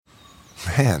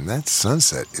Man, that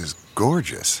sunset is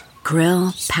gorgeous.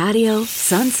 Grill, patio,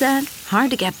 sunset.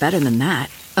 Hard to get better than that.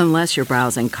 Unless you're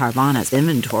browsing Carvana's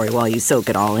inventory while you soak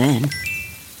it all in.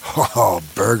 Oh,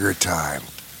 burger time.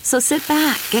 So sit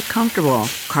back, get comfortable.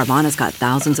 Carvana's got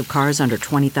thousands of cars under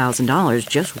 $20,000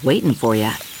 just waiting for you.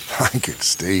 I could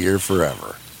stay here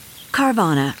forever.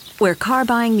 Carvana, where car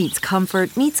buying meets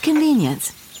comfort meets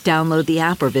convenience. Download the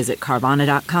app or visit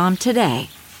Carvana.com today.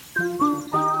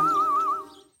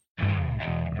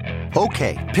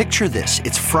 Okay, picture this.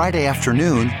 It's Friday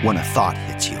afternoon when a thought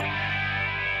hits you.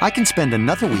 I can spend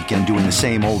another weekend doing the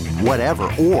same old whatever,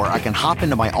 or I can hop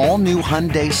into my all-new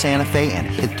Hyundai Santa Fe and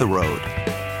hit the road.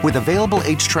 With available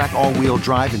H-Track all-wheel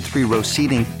drive and 3-row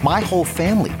seating, my whole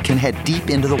family can head deep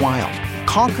into the wild.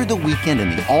 Conquer the weekend in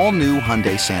the all-new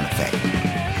Hyundai Santa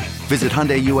Fe. Visit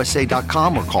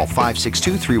HyundaiUSA.com or call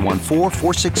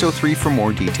 562-314-4603 for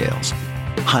more details.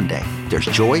 Hyundai, there's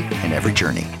joy in every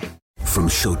journey. From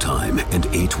Showtime and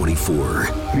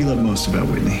A24. What do you love most about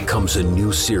Whitney? Comes a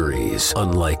new series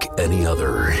unlike any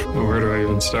other. Well, where do I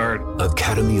even start?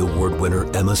 Academy Award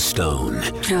winner Emma Stone.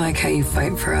 I like how you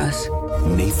fight for us.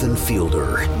 Nathan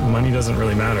Fielder. Money doesn't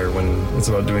really matter when it's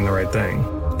about doing the right thing.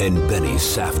 And Benny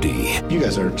Safdie. You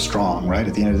guys are strong, right?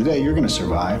 At the end of the day, you're going to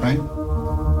survive, right?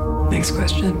 Next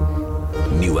question.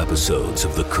 New episodes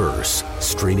of The Curse.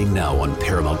 Streaming now on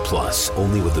Paramount Plus.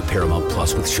 Only with the Paramount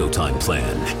Plus with Showtime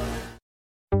plan.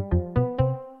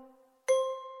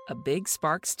 A Big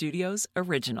Spark Studios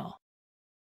original.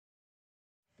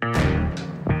 Oh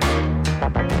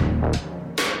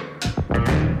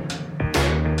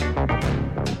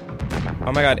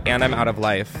my God, and I'm out of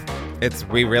life.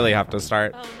 We really have to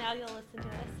start. Oh, now you'll listen to us.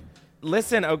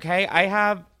 Listen, okay, I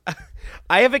have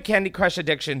a Candy Crush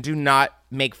addiction. Do not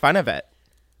make fun of it.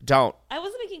 Don't. I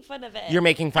wasn't making fun of it. You're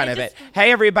making fun of it.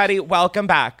 Hey, everybody, welcome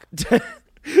back to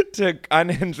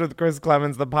Unhinged with Chris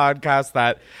Clemens, the podcast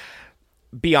that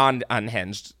beyond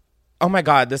unhinged. Oh my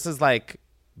God, this is like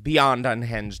beyond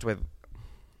unhinged with...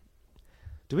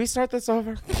 Do we start this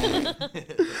over?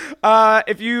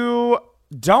 If you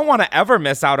don't want to ever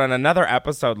miss out on another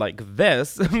episode like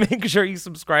this, make sure you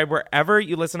subscribe wherever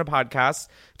you listen to podcasts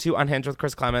to Unhinged with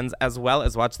Chris Clemens, as well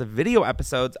as watch the video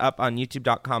episodes up on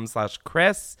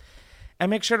youtube.com/Chris. And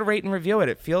make sure to rate and review it.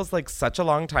 It feels like such a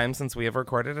long time since we have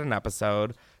recorded an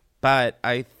episode, but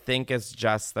I think it's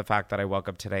just the fact that I woke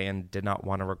up today and did not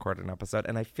want to record an episode.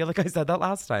 And I feel like I said that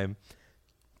last time.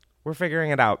 We're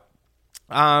figuring it out.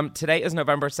 Today is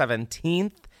November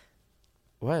 17th.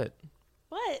 What?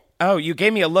 What? Oh, you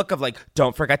gave me a look of like,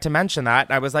 don't forget to mention that.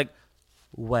 And I was like,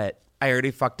 what? I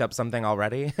already fucked up something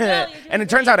already? No, and it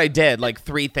turns out I did like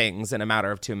 3 things in a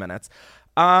matter of 2 minutes.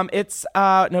 It's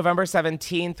November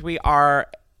 17th. We are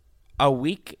a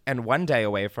week and 1 day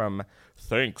away from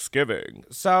Thanksgiving.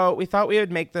 So we thought we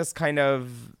would make this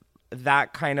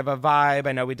that kind of a vibe.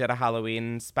 I know we did a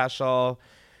Halloween special.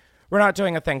 We're not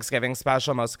doing a Thanksgiving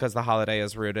special, mostly because the holiday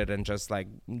is rooted in just like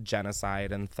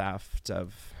genocide and theft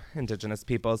of indigenous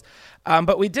peoples.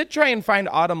 But we did try and find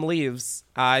autumn leaves.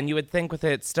 And you would think with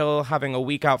it still having a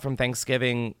week out from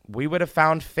Thanksgiving, we would have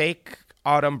found fake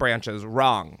autumn branches.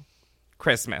 Wrong.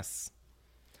 Christmas.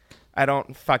 I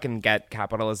don't fucking get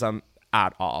capitalism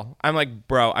at all. I'm like,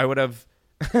 bro, I would have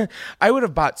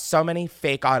bought so many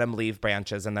fake autumn leaf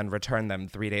branches and then returned them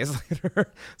 3 days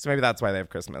later. So maybe that's why they have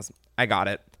Christmas. I got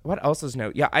it. What else is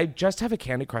new? Yeah, I just have a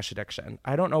Candy Crush addiction.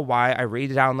 I don't know why. I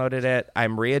re-downloaded it.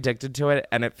 I'm re-addicted to it,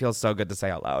 and it feels so good to say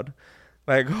out loud.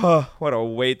 Like, oh, what a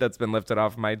weight that's been lifted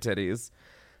off my titties.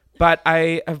 But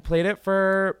I have played it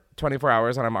for 24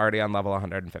 hours, and I'm already on level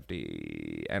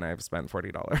 150, and I've spent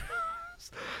 $40.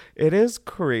 It is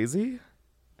crazy.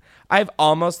 I've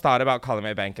almost thought about calling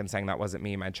my bank and saying that wasn't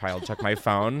me. My child checked my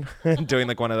phone and doing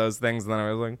like one of those things. And then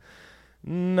I was like,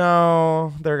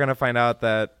 no, they're going to find out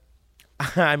that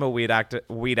I'm a weed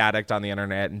addict on the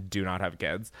internet and do not have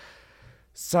kids.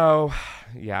 So,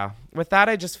 yeah. With that,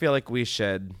 I just feel like we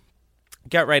should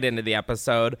get right into the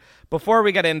episode. Before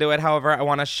we get into it, however, I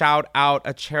want to shout out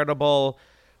a charitable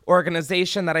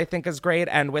organization that I think is great.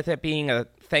 And with it being a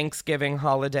Thanksgiving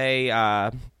holiday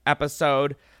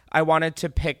episode, I wanted to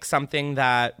pick something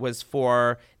that was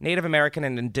for Native American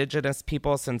and Indigenous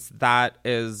people, since that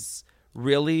is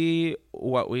really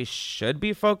what we should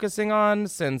be focusing on,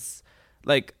 since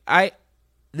like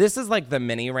this is like the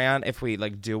mini rant if we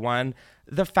like do one.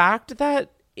 The fact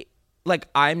that like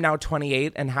I'm now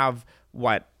 28 and have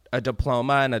a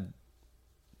diploma and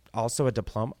also a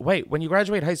diploma. Wait, when you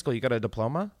graduate high school, you get a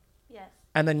diploma? Yes.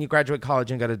 And then you graduate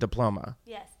college and get a diploma?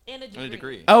 Yes. And a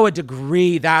degree. Oh, a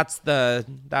degree. That's the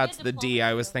D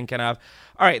I was thinking of.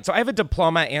 All right, so I have a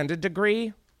diploma and a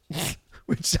degree,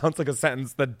 which sounds like a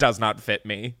sentence that does not fit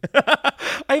me.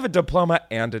 I have a diploma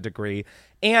and a degree.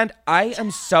 And I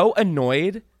am so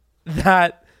annoyed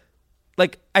that,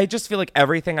 like, I just feel like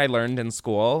everything I learned in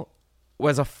school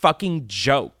was a fucking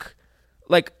joke.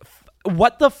 Like,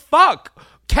 what the fuck?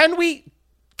 Can we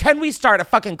start a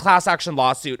fucking class action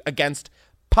lawsuit against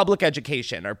public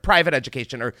education or private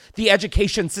education or the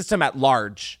education system at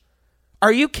large?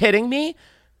 Are you kidding me?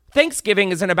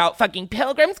 Thanksgiving isn't about fucking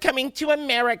pilgrims coming to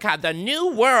America, the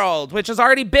new world, which has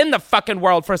already been the fucking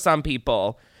world for some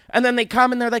people. And then they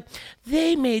come and they're like,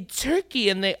 they made turkey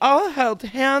and they all held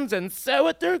hands and said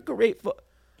what they're grateful.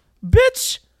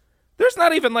 Bitch, there's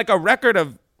not even like a record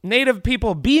of Native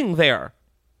people being there.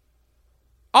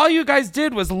 All you guys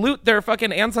did was loot their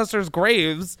fucking ancestors'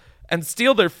 graves and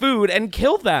steal their food and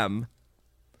kill them.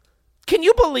 Can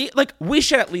you believe, like, we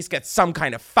should at least get some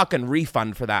kind of fucking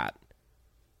refund for that.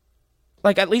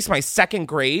 Like, at least my second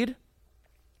grade.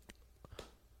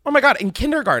 Oh my God, in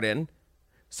kindergarten.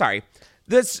 Sorry.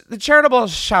 The charitable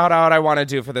shout out I want to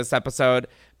do for this episode,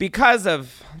 because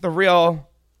of the real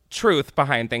truth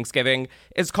behind Thanksgiving,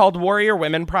 is called Warrior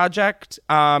Women Project.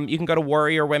 You can go to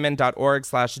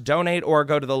warriorwomen.org/donate or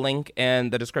go to the link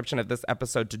in the description of this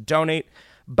episode to donate.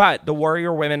 But the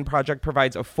Warrior Women Project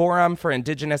provides a forum for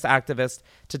Indigenous activists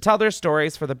to tell their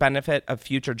stories for the benefit of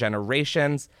future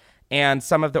generations. And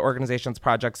some of the organization's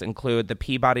projects include the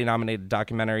Peabody-nominated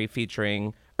documentary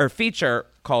feature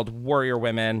called Warrior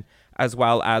Women, as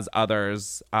well as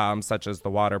others such as the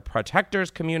Water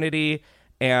Protectors Community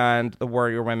and the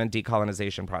Warrior Women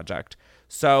Decolonization Project.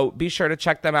 So be sure to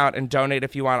check them out and donate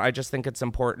if you want. I just think it's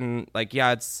important. Like,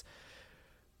 yeah, it's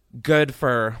good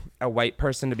for a white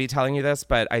person to be telling you this,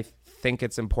 but I think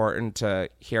it's important to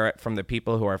hear it from the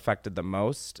people who are affected the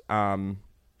most. And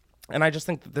I just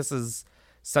think that this is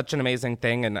such an amazing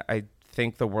thing, and I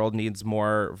think the world needs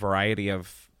more variety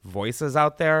of voices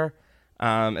out there,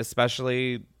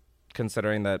 especially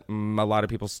considering that a lot of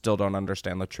people still don't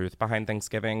understand the truth behind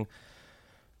Thanksgiving.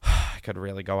 I could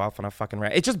really go off on a fucking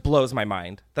rant. It just blows my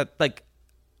mind that, like,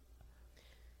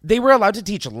 they were allowed to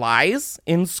teach lies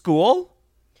in school.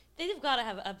 They've got to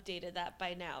have updated that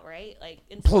by now, right? Like,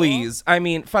 in school? Please. I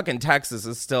mean, fucking Texas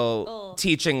is still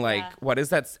teaching, like, what is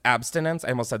that? Abstinence? I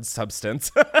almost said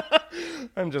substance.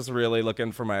 I'm just really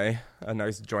looking for a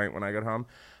nice joint when I get home.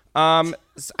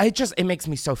 It makes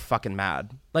me so fucking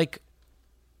mad. Like,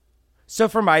 so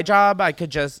for my job, I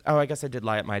could just, I guess I did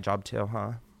lie at my job too,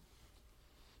 huh?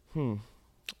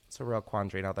 It's a real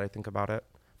quandary now that I think about it.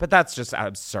 But that's just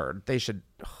absurd. They should,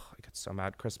 I get so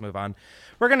mad. Chris, move on.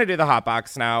 We're going to do the hot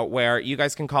box now, where you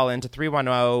guys can call in to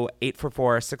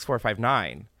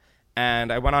 310-844-6459.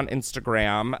 And I went on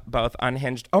Instagram, both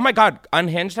Unhinged. Oh my God,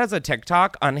 Unhinged has a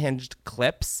TikTok, Unhinged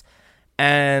Clips.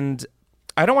 And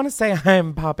I don't want to say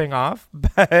I'm popping off,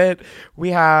 but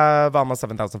we have almost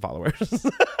 7,000 followers.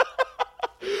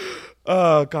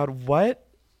 Oh God, what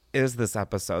is this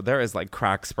episode? There is like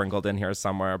crack sprinkled in here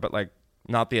somewhere, but like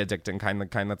not the addicting kind, the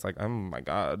kind that's like, oh my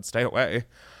God, stay away.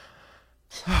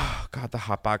 Oh God, the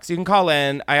hot box. You can call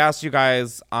in. I asked you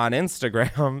guys on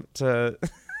Instagram to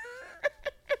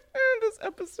this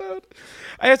episode.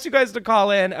 I asked you guys to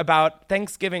call in about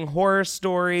Thanksgiving horror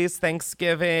stories,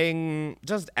 Thanksgiving,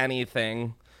 just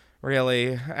anything.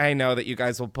 Really, I know that you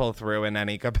guys will pull through in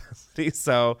any capacity.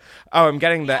 So, I'm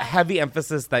getting the heavy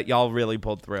emphasis that y'all really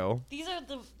pulled through. These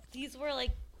were like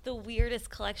the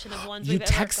weirdest collection of ones you we've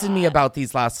ever texted me about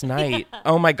these last night. Yeah.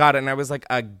 Oh my God. And I was like,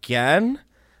 again?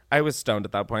 I was stoned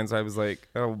at that point. So I was like,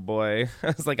 oh boy.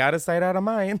 I was like, out of sight, out of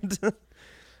mind.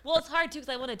 Well, it's hard too,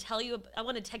 because I want to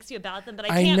text you about them, but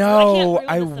I can't. know.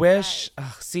 I wish.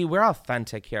 See, we're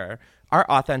authentic here. Our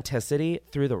authenticity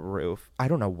through the roof. I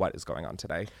don't know what is going on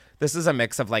today. This is a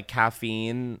mix of like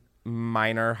caffeine,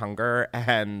 minor hunger,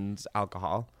 and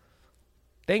alcohol.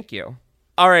 Thank you.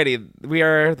 Alrighty, we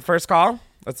are the first call.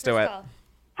 Let's do it.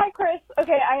 Hi, Chris.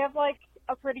 Okay, I have like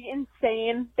a pretty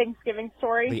insane Thanksgiving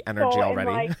story. The energy so already.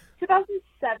 In like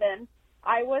 2007,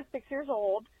 I was 6 years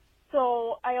old,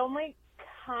 so I only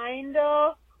kind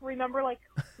of remember like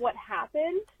what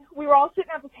happened. We were all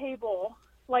sitting at the table.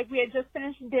 Like, we had just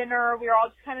finished dinner. We were all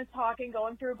just kind of talking,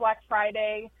 going through Black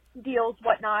Friday deals,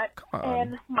 whatnot.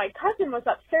 And my cousin was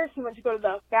upstairs. He went to go to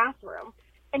the bathroom,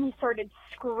 and he started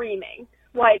screaming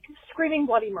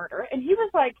bloody murder. And he was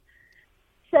like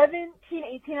 17,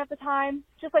 18 at the time,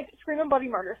 just like screaming bloody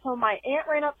murder. So my aunt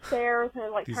ran upstairs and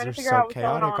was like trying to figure out what's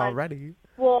going on. Already.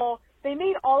 Well, they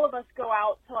made all of us go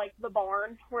out to like the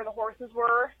barn where the horses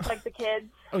were, like the kids.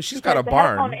 Oh, she's got a They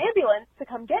barn. had an ambulance to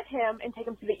come get him and take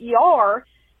him to the ER.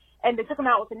 And they took him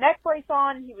out with a neck brace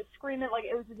on, and he was screaming like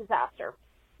it was a disaster.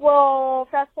 Well,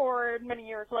 fast forward many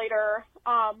years later,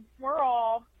 we're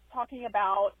all talking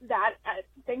about that at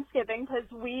Thanksgiving because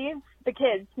the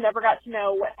kids, never got to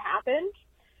know what happened.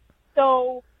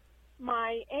 So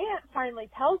my aunt finally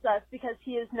tells us because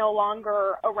he is no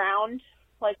longer around.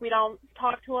 Like, we don't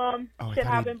talk to him. Oh, Shit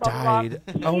happened, blah, blah,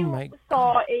 blah. He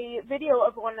saw a video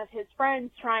of one of his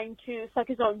friends trying to suck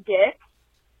his own dick.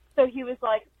 So he was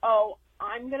like, oh,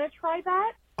 I'm going to try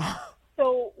that.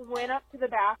 So went up to the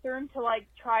bathroom to, like,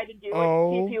 try to do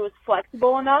it, see if he was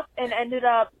flexible enough, and ended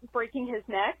up breaking his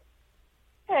neck.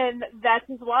 And that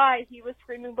is why he was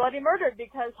screaming bloody murder,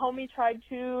 because homie tried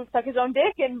to suck his own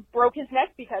dick and broke his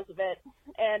neck because of it.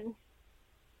 And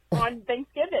on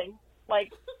Thanksgiving,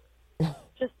 like,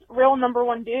 just real number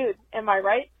one dude. Am I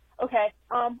right? Okay.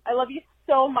 I love you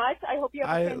so much. I hope you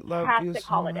have a fantastic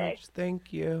holiday. Much.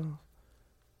 Thank you.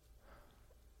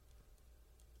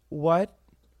 What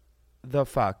the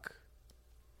fuck?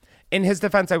 In his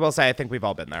defense, I will say I think we've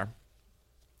all been there.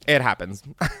 It happens.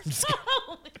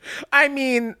 I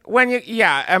mean,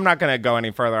 I'm not going to go any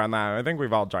further on that. I think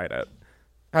we've all tried it.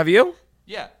 Have you?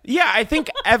 Yeah. Yeah, I think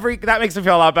that makes me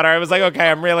feel a lot better. I was like, okay,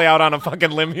 I'm really out on a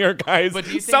fucking limb here, guys. But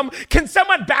do you can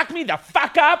someone back me the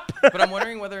fuck up? But I'm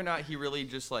wondering whether or not he really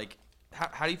just, like,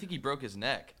 how do you think he broke his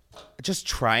neck? Just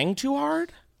trying too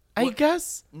hard, I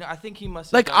guess. No, I think he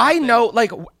must have like, I know,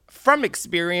 like, from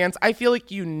experience, I feel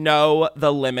like you know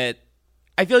the limit.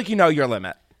 I feel like you know your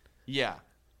limit. Yeah.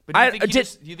 But do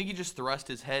you think he just thrust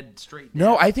his head straight down?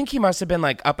 No, I think he must have been,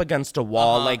 like, up against a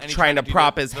wall, like, trying to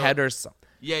prop his head or something.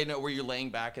 Yeah, no, where you're laying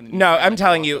back. And no, I'm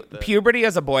telling you, puberty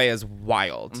as a boy is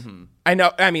wild. Mm-hmm. I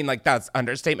know, I mean, like, that's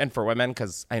understatement for women,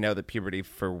 because I know that puberty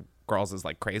for girls is,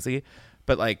 like, crazy.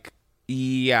 But, like,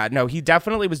 yeah, no, he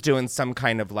definitely was doing some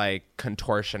kind of, like,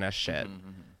 contortionist shit. Mm-hmm.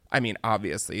 I mean,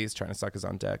 obviously, he's trying to suck his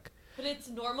own dick. But it's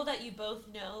normal that you both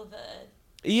know the...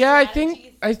 Yeah, I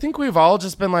think we've all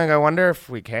just been like, I wonder if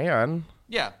we can.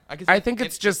 Yeah, I think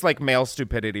it's just like male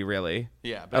stupidity, really.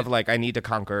 Yeah, of like, I need to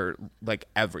conquer like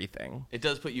everything. It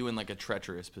does put you in like a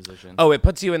treacherous position. Oh, it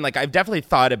puts you in like, I've definitely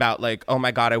thought about like, oh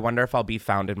my God, I wonder if I'll be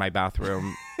found in my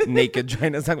bathroom naked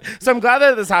trying to suck. So I'm glad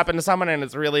that this happened to someone, and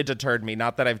it's really deterred me.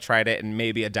 Not that I've tried it in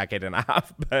maybe a decade and a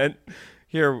half, but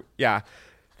here, yeah.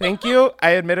 Thank you.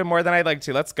 I admitted more than I'd like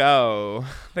to. Let's go.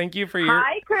 Thank you for your...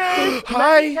 Hi, Chris. Hi.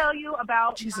 Let me tell you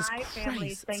about my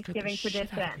family's Thanksgiving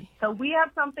tradition. So we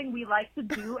have something we like to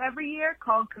do every year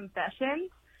called confessions.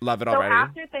 Love it already. So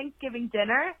after Thanksgiving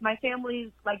dinner, my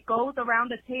family like goes around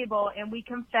the table and we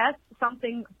confess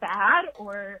something bad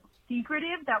or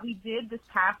secretive that we did this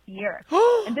past year.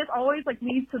 And this always like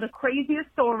leads to the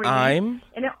craziest stories. And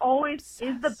it always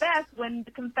is the best when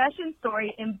the confession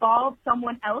story involves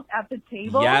someone else at the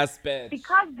table. Yes, bitch.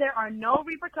 Because there are no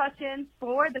repercussions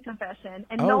for the confession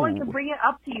and no one can bring it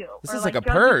up to you. This or, is like a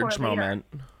purge moment.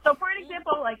 So for an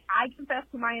example, like I confessed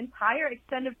to my entire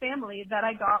extended family that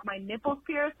I got my nipples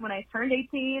pierced when I turned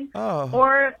 18.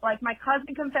 Or like my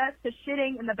cousin confessed to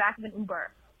shitting in the back of an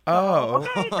Uber.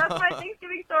 Okay, that's my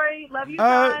Thanksgiving story. Love you,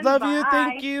 son. Love Bye. you.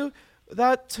 Thank you.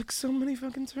 That took so many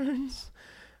fucking turns.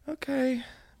 Okay.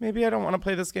 Maybe I don't want to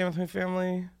play this game with my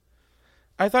family.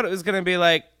 I thought it was going to be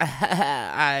like,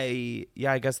 I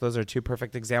guess those are two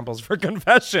perfect examples for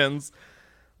confessions.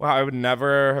 Wow, I would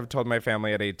never have told my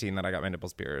family at 18 that I got my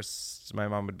nipples pierced. My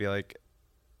mom would be like,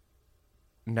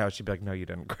 no, she'd be like, no, you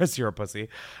didn't, Chris, you're a pussy.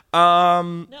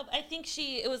 No, I think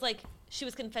it was like she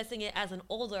was confessing it as an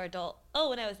older adult. Oh,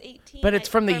 when I was 18. But it's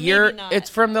from the year, it's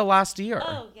from the last year.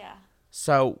 Oh, yeah.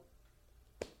 So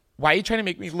why are you trying to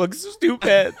make me look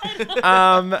stupid?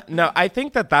 No, I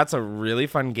think that's a really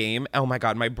fun game. Oh my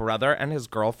God, my brother and his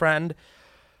girlfriend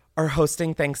are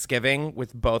hosting Thanksgiving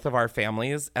with both of our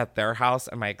families at their house,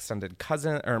 and my extended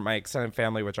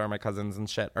family, which are my cousins and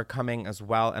shit, are coming as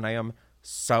well. And I am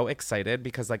so excited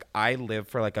because like I live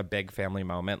for like a big family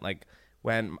moment. Like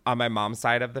when on my mom's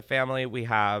side of the family,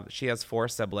 she has 4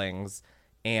 siblings,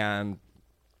 and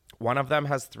one of them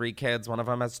has 3 kids, one of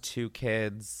them has 2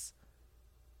 kids.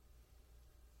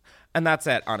 And that's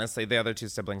it, honestly. The other 2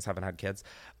 siblings haven't had kids.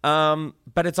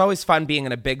 But it's always fun being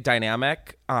in a big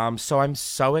dynamic. So I'm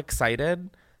so excited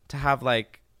to have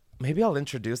like, maybe I'll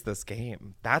introduce this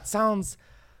game. That sounds,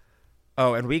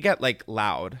 and we get like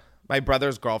loud. My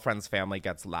brother's girlfriend's family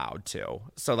gets loud too.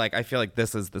 So like, I feel like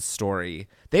this is the story.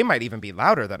 They might even be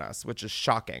louder than us, which is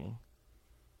shocking.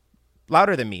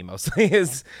 Louder than me mostly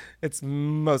it's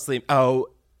mostly, I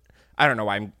don't know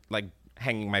why I'm like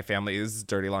hanging my family's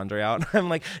dirty laundry out. I'm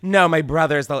like, no, my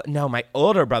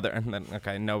older brother. And then,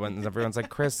 okay, everyone's like,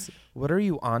 Chris, what are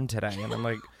you on today? And I'm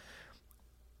like,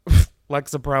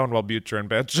 Lexapro and Wellbutrin,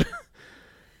 bitch.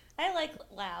 I like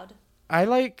loud.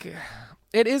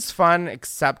 It is fun,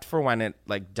 except for when it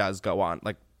like does go on,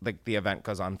 like the event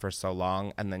goes on for so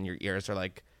long, and then your ears are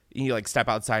like, you like step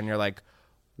outside and you're like,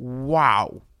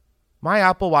 wow, my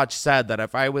Apple Watch said that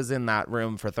if I was in that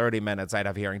room for 30 minutes, I'd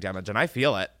have hearing damage, and I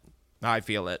feel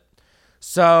it.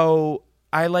 So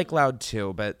I like loud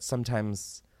too, but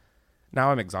sometimes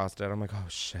now I'm exhausted. I'm like, oh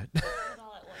shit.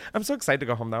 I'm so excited to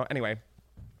go home though. Anyway,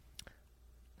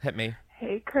 hit me.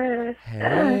 Hey, Chris.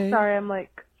 Hey. Sorry, I'm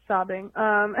like sobbing.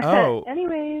 Oh.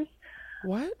 Anyways.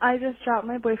 What? I just dropped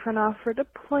my boyfriend off for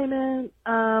deployment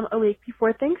a week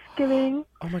before Thanksgiving.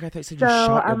 Oh my God, they said you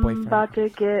shot your boyfriend. I'm about to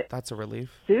get That's a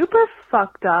relief. super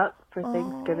fucked up for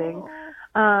Thanksgiving.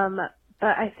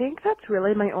 But I think that's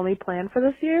really my only plan for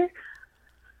this year.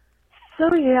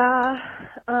 So yeah,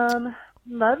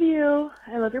 love you.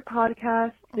 I love your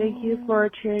podcast. Thank you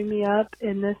for cheering me up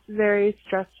in this very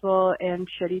stressful and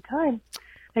shitty time.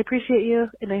 I appreciate you,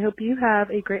 and I hope you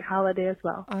have a great holiday as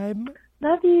well.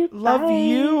 Love you. Love Bye.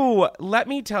 you. Let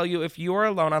me tell you, if you are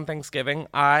alone on Thanksgiving,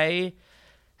 I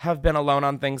have been alone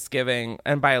on Thanksgiving,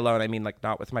 and by alone I mean like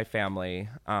not with my family.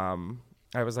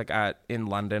 I was like in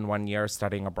London one year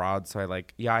studying abroad, so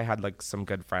I had like some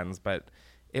good friends, but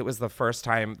it was the first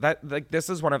time that like this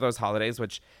is one of those holidays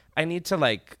which I need to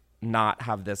like not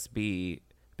have this be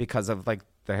because of like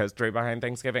the history behind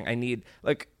Thanksgiving. I need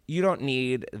like you don't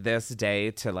need this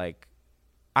day to like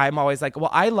I'm always like, well,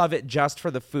 I love it just for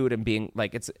the food and being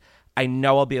like I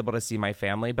know I'll be able to see my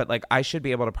family, but like I should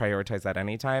be able to prioritize that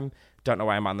anytime. Don't know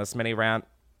why I'm on this mini rant.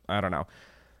 I don't know.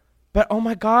 But oh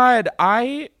my God,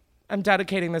 I am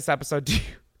dedicating this episode to you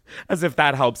as if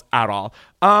that helps at all.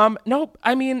 Nope.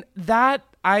 I mean, that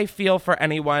I feel for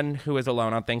anyone who is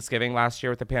alone on Thanksgiving. Last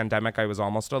year with the pandemic, I was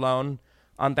almost alone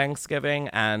on Thanksgiving,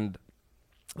 and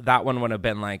that one would have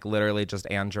been like literally just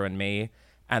Andrew and me.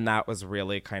 And that was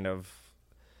really kind of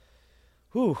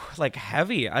like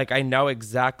heavy. Like I know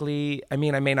exactly, I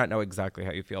mean, I may not know exactly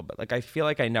how you feel, but like I feel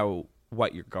like I know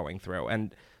what you're going through,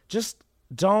 and just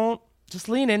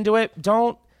lean into it.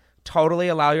 Don't totally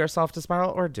allow yourself to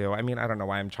spiral, or do. I mean, I don't know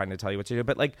why I'm trying to tell you what to do,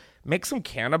 but like make some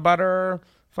can of butter,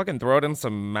 fucking throw it in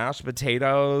some mashed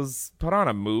potatoes, put on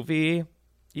a movie.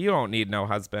 You don't need no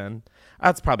husband.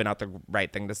 That's probably not the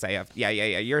right thing to say. Yeah.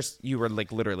 You were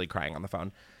like literally crying on the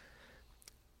phone.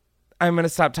 I'm going to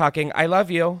stop talking. I love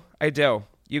you. I do.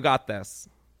 You got this.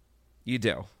 You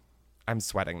do. I'm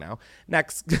sweating now.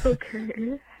 Next.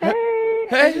 Okay. Hey.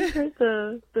 I just heard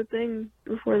the thing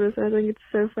before this. I think it's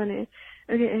so funny.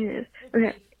 Okay, anyways.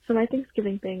 Okay, so my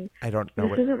Thanksgiving thing. I don't know.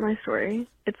 This isn't my story.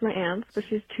 It's my aunt's, but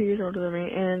she's 2 years older than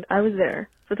me, and I was there.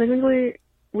 So technically,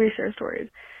 we share stories.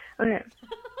 Okay.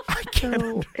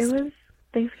 So it was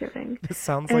Thanksgiving. This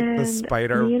sounds like the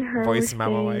spider me and her voice were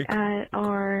memo. Like at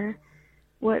our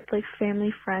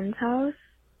family friend's house,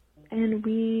 and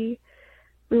we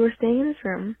were staying in this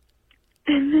room,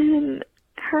 and then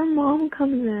her mom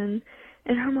comes in,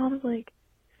 and her mom's like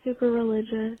super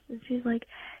religious, and she's like,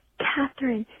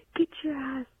 Catherine, get your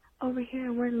ass over here,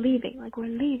 and we're leaving.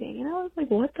 And I was like,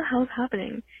 what the hell's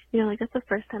happening? Like that's the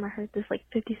first time I heard this like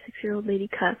 56-year-old lady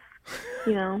cuss.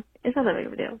 It's not that big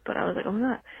of a deal, but I was like, oh my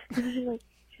God. And so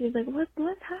she's like,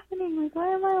 what's happening? Like,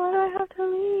 why do I have to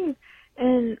leave?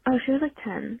 And she was like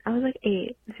 10. I was like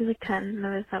 8. And she was like 10.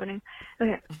 None of this happening.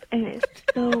 Okay. Anyways,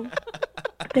 so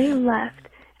they left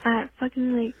at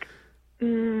fucking like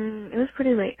it was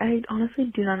pretty late. I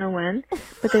honestly do not know when,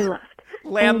 but they left.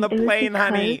 Land the plane,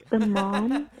 honey. The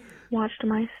mom watched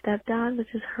my stepdad, which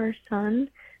is her son,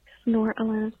 snort a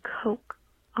line of coke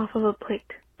off of a plate.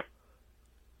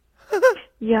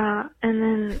 Yeah, and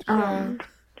then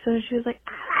so she was like,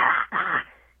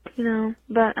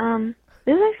 but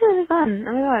it was actually really fun.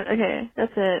 Oh my God. Okay,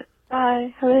 that's it.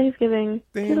 Bye. Happy Thanksgiving.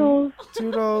 Toodles.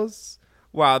 Toodles.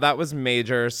 Wow, that was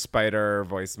major spider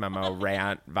voice memo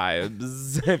rant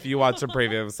vibes. If you watch a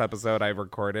previous episode, I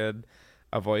recorded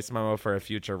a voice memo for a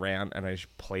future rant and I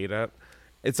played it.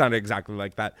 It sounded exactly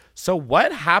like that. So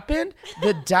what happened?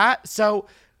 So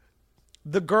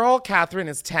the girl, Catherine,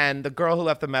 is 10. The girl who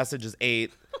left the message is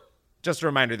 8. Just a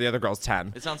reminder, the other girl's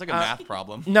 10. It sounds like a math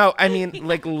problem. No, I mean,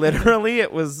 like literally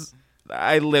it was,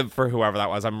 I live for whoever that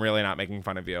was. I'm really not making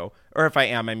fun of you. Or if I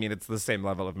am, I mean, it's the same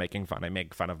level of making fun I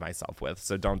make fun of myself with.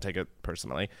 So don't take it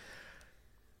personally.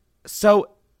 So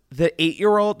the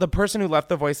 8-year-old, the person who left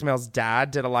the voicemail's dad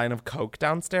did a line of coke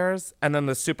downstairs. And then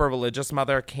the super religious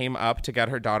mother came up to get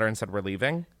her daughter and said, we're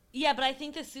leaving. Yeah, but I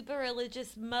think the super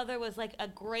religious mother was like a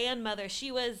grandmother.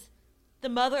 She was the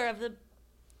mother of the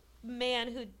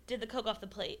man who did the coke off the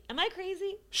plate. Am I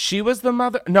crazy? She was the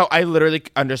mother? No, I literally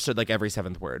understood like every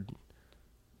 7th word.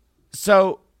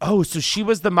 So she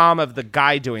was the mom of the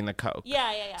guy doing the coke.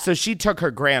 Yeah. So she took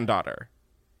her granddaughter.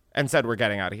 and said we're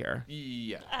getting out of here.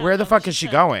 Yeah. Where the fuck is she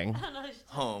going?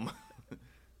 Home.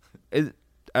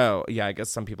 Oh, yeah, I guess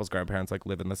some people's grandparents like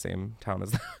live in the same town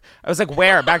as I was like,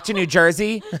 where? Back to New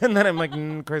Jersey? And then I'm like,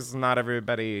 Chris, not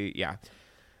everybody. Yeah.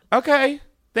 Okay.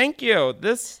 Thank you.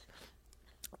 These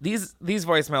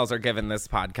voicemails are giving this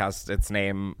podcast its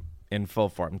name in full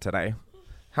form today.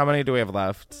 How many do we have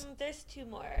left? There's 2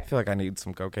 more. I feel like I need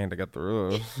some cocaine to get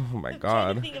through. Oh my I'm God.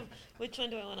 trying to think of which one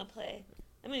do I want to play.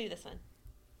 I'm going to do this one.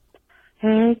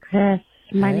 Hey, Chris.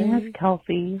 My name Hey. is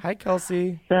Kelsey. Hi,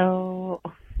 Kelsey. So,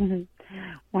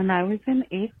 when I was in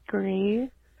 8th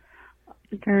grade,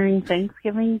 during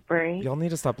Thanksgiving break, Y'all need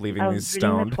to stop leaving I these was reading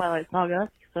stoned. the Twilight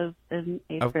Saga because I was in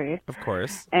 8th grade. Of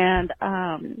course. And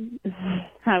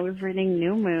I was reading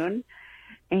New Moon.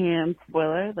 And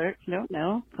spoiler alert, if you don't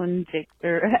know, when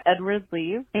Edward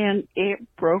leaves, and it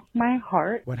broke my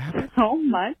heart so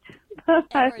much that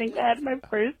I think I had my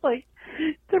first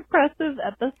depressive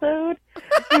episode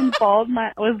and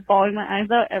was bawling my eyes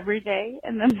out every day.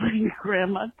 And then my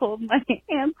grandma told my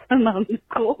aunts and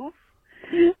uncles.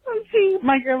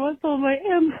 My grandma told my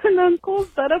aunts and uncles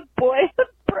that a boy had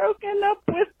broken up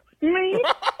with me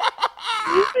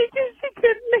because she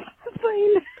couldn't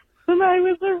explain it. And I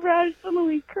was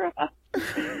irrationally cried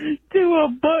to a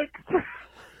book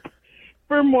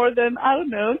for more than,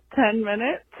 10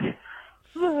 minutes.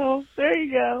 So, there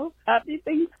you go. Happy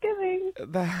Thanksgiving.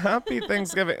 Happy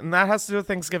Thanksgiving. And that has to do with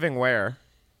Thanksgiving where?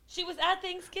 She was at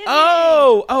Thanksgiving.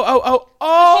 Oh!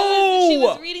 She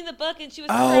was reading the book and she was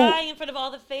crying in front of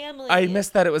all the family. I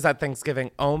missed that it was at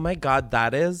Thanksgiving. Oh my God,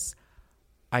 that is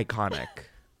iconic.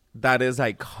 That is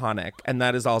iconic. And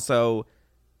that is also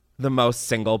the most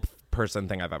single person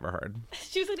thing I've ever heard.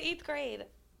 She was in 8th grade.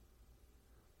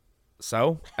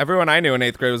 So everyone I knew in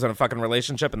 8th grade was in a fucking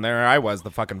relationship, and there I was, the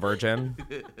fucking virgin.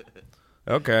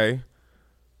 Okay.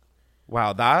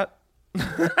 Wow, that's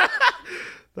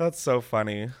so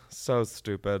funny. So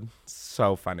stupid.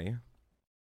 So funny.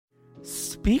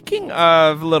 Speaking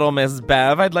of Little Miss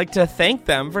Bev, I'd like to thank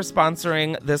them for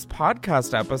sponsoring this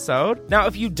podcast episode. Now,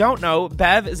 if you don't know,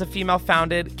 Bev is a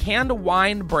female-founded canned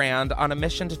wine brand on a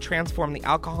mission to transform the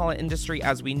alcohol industry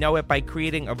as we know it by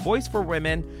creating a voice for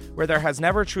women where there has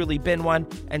never truly been one,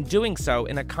 and doing so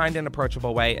in a kind and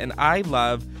approachable way. And I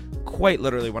love quite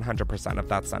literally 100% of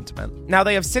that sentiment. Now,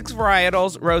 they have 6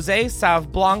 varietals: Rosé,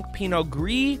 Sauv Blanc, Pinot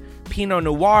Gris, Pinot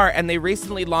Noir, and they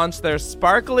recently launched their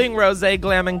sparkling Rosé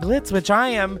Glam and Glitz, which I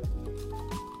am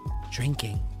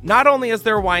drinking. Not only is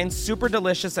their wine super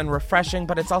delicious and refreshing,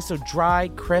 but it's also dry,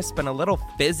 crisp, and a little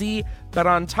fizzy. But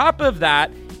on top of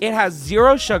that, it has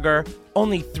 0 sugar,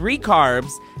 only 3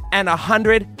 carbs, and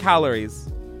 100 calories.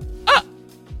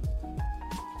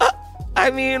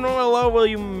 I mean, hello, will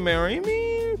you marry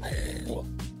me?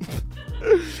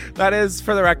 That is,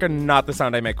 for the record, not the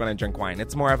sound I make when I drink wine.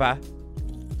 It's more of a...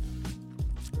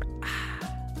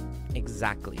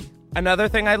 Exactly. Another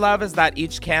thing I love is that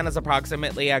each can is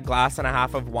approximately 1.5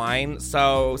 glasses of wine.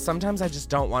 So sometimes I just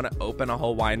don't want to open a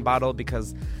whole wine bottle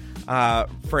because,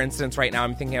 for instance, right now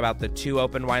I'm thinking about the 2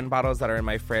 open wine bottles that are in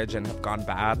my fridge and have gone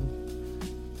bad.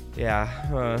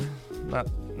 Yeah, not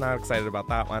excited about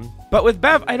that one. But with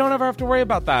Bev, I don't ever have to worry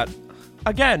about that.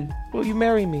 Again, will you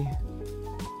marry me?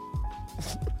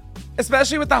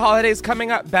 Especially with the holidays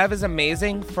coming up, Bev is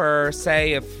amazing for,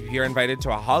 say, if you're invited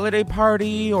to a holiday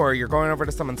party or you're going over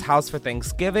to someone's house for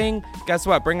Thanksgiving. Guess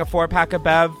what? Bring a 4-pack of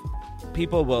Bev.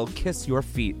 People will kiss your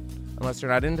feet. Unless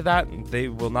you're not into that, they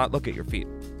will not look at your feet.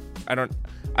 I don't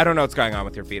know what's going on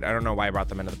with your feet. I don't know why I brought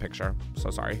them into the picture.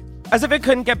 So sorry. As if it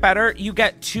couldn't get better, you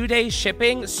get 2-day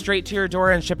shipping straight to your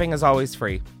door, and shipping is always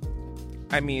free.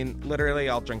 I mean, literally,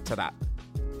 I'll drink to that.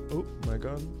 Oh my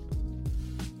God.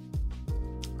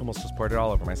 Almost just poured it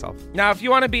all over myself. Now, if you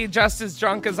want to be just as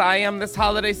drunk as I am this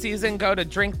holiday season, go to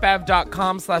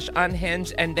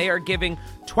drinkbev.com/unhinged, and they are giving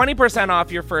 20%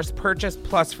 off your first purchase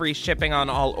plus free shipping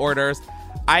on all orders.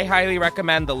 I highly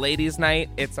recommend the ladies' night.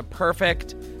 It's a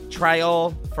perfect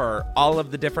trial for all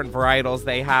of the different varietals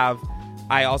they have.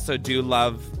 I also do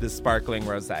love the sparkling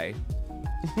rosé.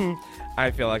 I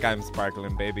feel like I'm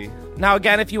sparkling, baby. Now,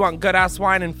 again, if you want good-ass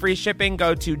wine and free shipping,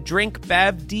 go to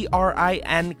drinkbev,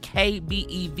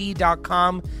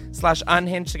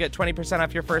 drinkbev.com/unhinged to get 20%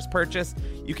 off your first purchase.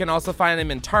 You can also find them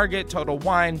in Target, Total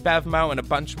Wine, Bevmo, and a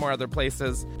bunch more other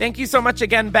places. Thank you so much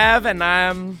again, Bev, and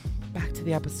back to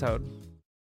the episode.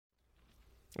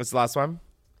 What's the last one?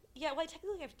 Yeah, well, I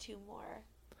technically have 2 more.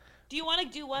 Do you want to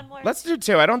do one more? Let's do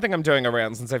 2. I don't think I'm doing a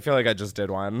round since I feel like I just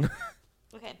did one.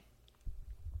 Okay.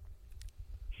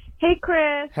 Hey,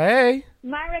 Chris. Hey.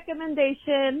 My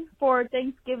recommendation for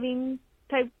Thanksgiving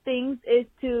type things is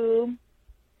to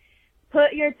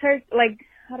put your turkey,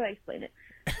 how do I explain it?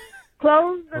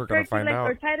 Close the We're gonna turkey find legs out.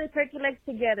 or tie the turkey legs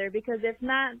together, because if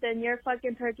not, then your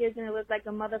fucking turkey is gonna look like a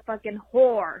motherfucking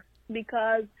whore.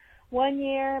 Because one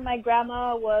year my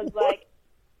grandma was like,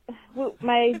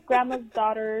 my grandma's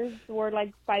daughters were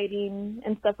like fighting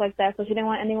and stuff like that, so she didn't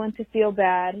want anyone to feel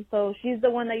bad. So she's the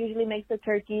one that usually makes the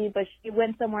turkey, but she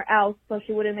went somewhere else so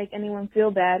she wouldn't make anyone feel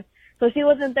bad. So she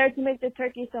wasn't there to make the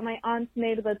turkey, so my aunts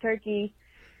made the turkey,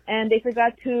 and they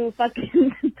forgot to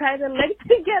fucking tie the legs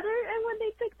together. And when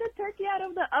they took the turkey out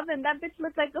of the oven, that bitch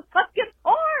looked like a fucking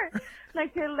whore.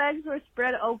 Like her legs were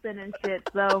spread open and shit.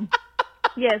 So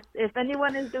yes, if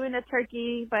anyone is doing a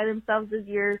turkey by themselves this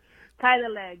year, tie the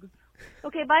legs.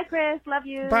 Okay, bye, Chris. Love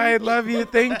you. Bye, love you.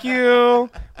 Thank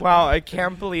you. Wow, I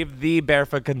can't believe the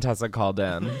Barefoot Contessa called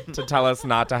in to tell us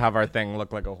not to have our thing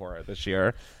look like a horror this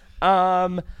year.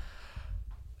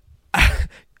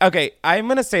 Okay, I'm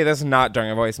going to say this not during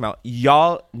a voicemail.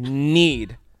 Y'all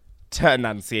need to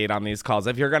enunciate on these calls.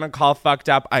 If you're going to call fucked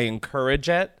up, I encourage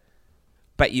it,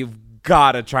 but you've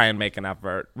got to try and make an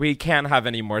effort. We can't have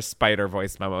any more spider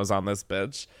voice memos on this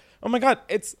bitch. Oh my God,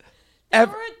 it's...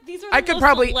 These are the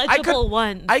most legible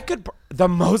ones.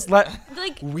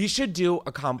 We should do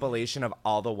a compilation of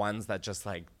all the ones that just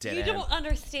like didn't. You don't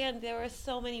understand. There were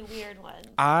so many weird ones.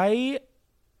 I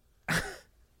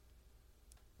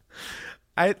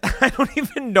don't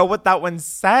even know what that one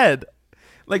said.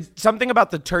 Like something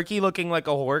about the turkey looking like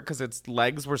a whore because its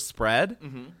legs were spread.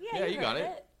 Mm-hmm. Yeah, you got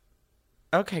it.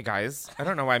 Okay, guys. I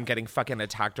don't know why I'm getting fucking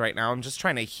attacked right now. I'm just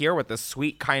trying to hear what the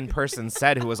sweet, kind person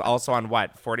said who was also on,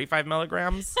 45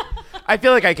 milligrams? I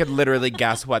feel like I could literally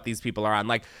guess what these people are on.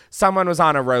 Like, someone was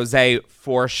on a rosé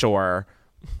for sure.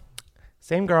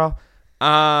 Same girl.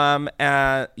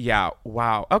 Yeah,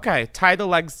 wow. Okay, tie the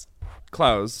legs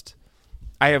closed.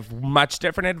 I have much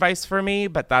different advice for me,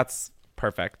 but that's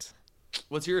perfect.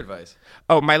 What's your advice?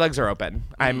 Oh, my legs are open.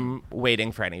 I'm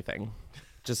waiting for anything.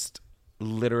 Just...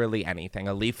 literally anything.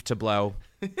 A leaf to blow,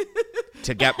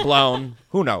 to get blown.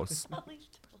 Who knows?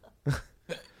 All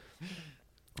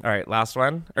right, last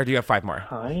one. Or do you have 5 more?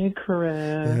 Hi,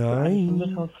 Chris. Hi. I just want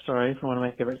to tell a story from one of my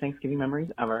favorite Thanksgiving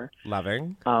memories ever.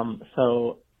 Loving.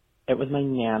 So it was my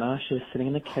Nana. She was sitting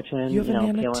in the kitchen,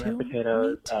 peeling her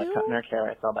potatoes, cutting her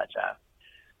carrots, all that jazz.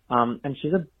 And she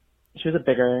was a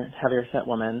bigger, heavier set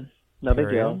woman. No big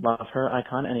deal. Love her.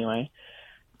 Icon anyway.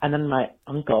 And then my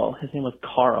uncle, his name was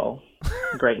Carl.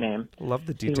 Great name. Love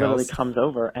the details. He literally comes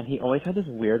over, and he always had this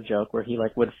weird joke where he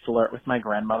would flirt with my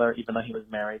grandmother, even though he was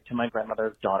married to my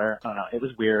grandmother's daughter. I don't know. It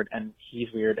was weird, and he's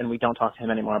weird, and we don't talk to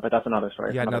him anymore. But that's another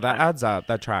story. Yeah, no, that adds up.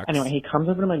 That tracks. Anyway, he comes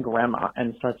over to my grandma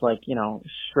and starts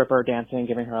stripper dancing,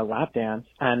 giving her a lap dance,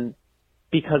 and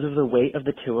because of the weight of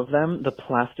the two of them, the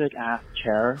plastic ass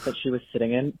chair that she was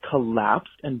sitting in collapsed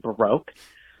and broke.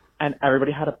 And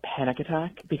everybody had a panic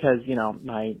attack because,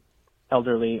 my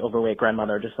elderly, overweight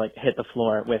grandmother just hit the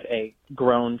floor with a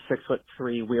grown 6'3"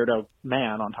 weirdo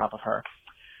man on top of her.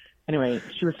 Anyway,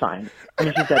 she was fine. I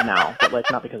mean, she's dead now, but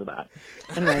not because of that.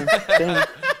 Anyway,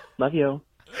 thanks. Love you.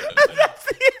 That's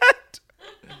the end.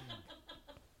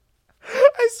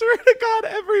 I swear to God,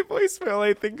 every voicemail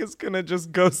I think is gonna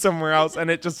just go somewhere else,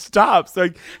 and it just stops.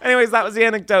 Anyways, that was the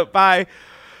anecdote. Bye.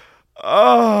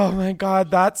 Oh my God,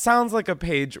 that sounds like a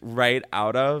page right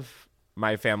out of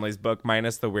my family's book,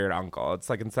 minus the weird uncle. It's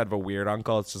instead of a weird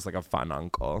uncle, it's just a fun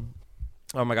uncle.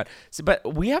 Oh my God. See,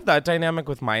 but we have that dynamic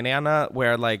with my Nana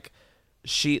where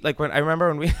she, when I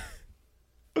remember when we,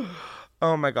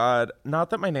 oh my God, not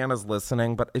that my Nana's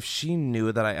listening, but if she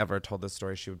knew that I ever told this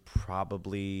story, she would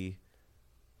probably,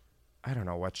 I don't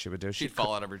know what she would do. She'd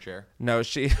fall out of her chair. No,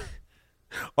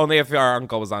 only if our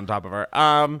uncle was on top of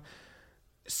her.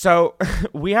 So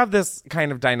we have this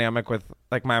kind of dynamic with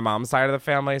my mom's side of the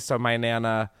family. So my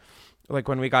Nana,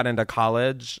 when we got into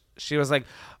college, she was like,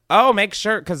 oh, make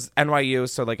sure, because NYU,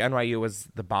 so NYU was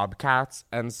the Bobcats.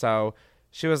 And so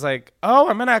she was like, oh,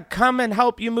 I'm going to come and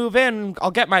help you move in.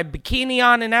 I'll get my bikini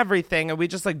on and everything. And we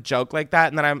just joke like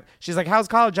that. And then she's like, how's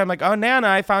college? I'm like, oh, Nana,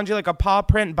 I found you a paw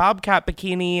print Bobcat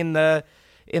bikini in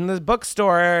the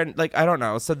bookstore. And I don't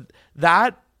know. So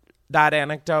that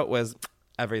anecdote was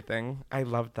everything. I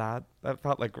loved that. That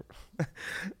felt like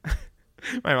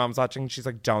my mom's watching. She's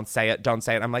like, don't say it. Don't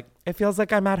say it. I'm like, it feels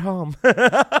like I'm at home.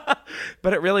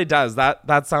 But it really does.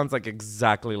 That sounds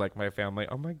exactly like my family.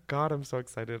 Oh my God, I'm so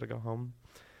excited to go home.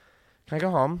 Can I go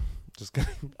home? Just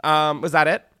kidding. Was that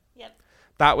it? Yep.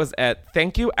 That was it.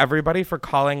 Thank you everybody for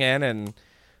calling in and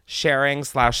sharing /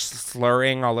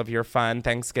 slurring all of your fun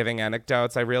Thanksgiving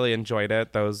anecdotes. I really enjoyed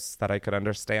it. Those that I could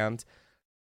understand.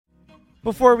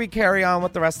 Before we carry on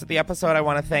with the rest of the episode, I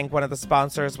want to thank one of the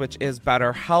sponsors, which is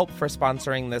BetterHelp, for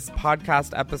sponsoring this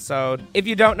podcast episode. If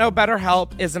you don't know,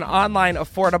 BetterHelp is an online,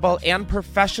 affordable, and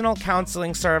professional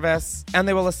counseling service, and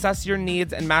they will assess your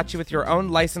needs and match you with your own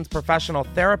licensed professional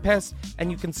therapist, and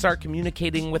you can start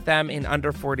communicating with them in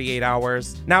under 48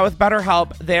 hours. Now, with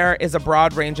BetterHelp, there is a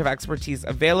broad range of expertise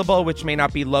available, which may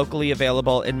not be locally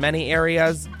available in many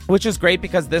areas, which is great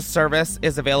because this service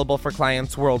is available for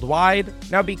clients worldwide.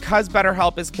 Now, because BetterHelp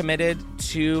is committed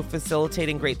to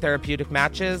facilitating great therapeutic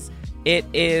matches, it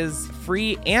is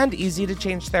free and easy to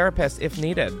change therapists if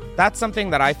needed. That's something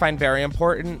that I find very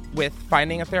important with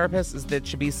finding a therapist, is that it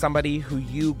should be somebody who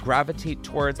you gravitate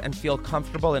towards and feel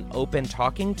comfortable and open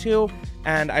talking to.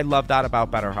 And I love that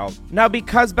about BetterHelp. Now,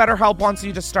 because BetterHelp wants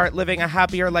you to start living a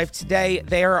happier life today,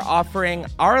 they are offering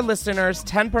our listeners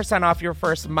 10% off your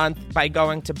first month by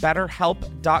going to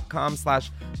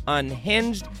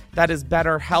betterhelp.com/unhinged. That is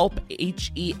BetterHelp,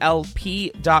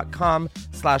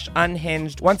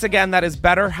 HELP.com/unhinged. Once again, that is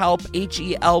BetterHelp,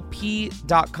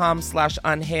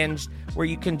 HELP.com/unhinged, where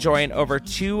you can join over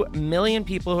 2 million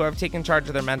people who have taken charge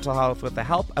of their mental health with the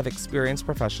help of experienced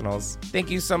professionals.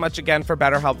 Thank you so much again for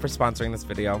BetterHelp for sponsoring this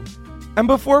video. And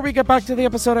before we get back to the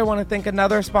episode, I want to thank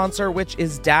another sponsor, which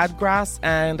is Dadgrass.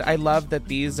 And I love that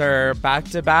these are back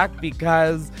to back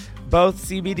because both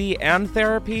CBD and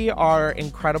therapy are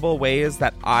incredible ways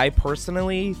that I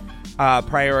personally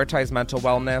prioritize mental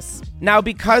wellness. Now,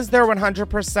 because their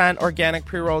 100% organic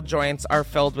pre-rolled joints are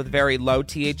filled with very low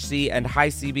THC and high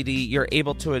CBD, you're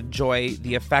able to enjoy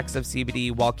the effects of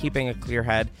CBD while keeping a clear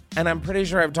head. And I'm pretty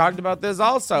sure I've talked about this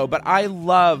also, but I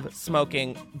love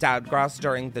smoking Dadgrass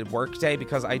during the workday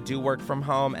because I do work from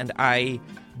home and I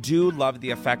do love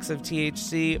the effects of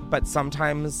THC, but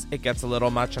sometimes it gets a little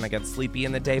much and I get sleepy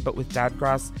in the day. But with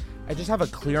Dadgrass, I just have a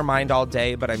clear mind all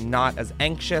day, but I'm not as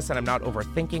anxious and I'm not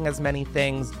overthinking as many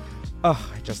things.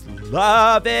 Oh, I just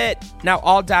love it. Now,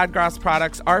 all Dadgrass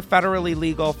products are federally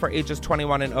legal for ages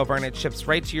 21 and over, and it ships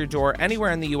right to your door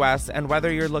anywhere in the U.S. And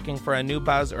whether you're looking for a new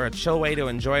buzz or a chill way to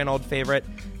enjoy an old favorite,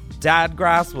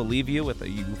 Dadgrass will leave you with a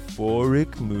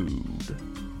euphoric mood.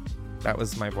 That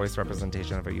was my voice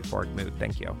representation of a euphoric mood.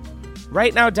 Thank you.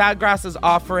 Right now, Dadgrass is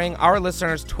offering our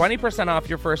listeners 20% off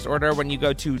your first order when you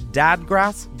go to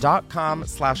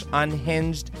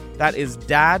dadgrass.com/unhinged. That is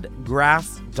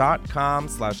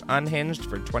dadgrass.com/unhinged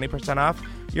for 20% off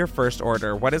your first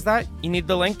order. What is that? You need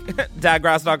the link?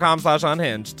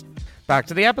 dadgrass.com/unhinged. Back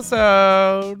to the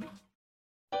episode.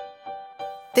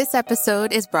 This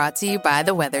episode is brought to you by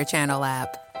the Weather Channel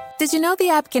app. Did you know the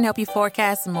app can help you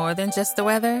forecast more than just the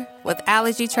weather? With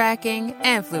allergy tracking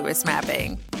and flu risk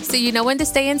mapping. So you know when to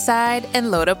stay inside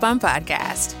and load up on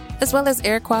podcast. As well as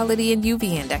air quality and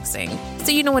UV indexing.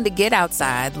 So you know when to get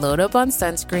outside, load up on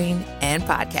sunscreen, and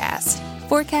podcast.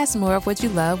 Forecast more of what you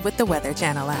love with the Weather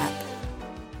Channel app.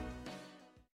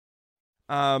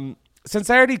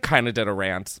 Since I already kind of did a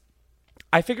rant,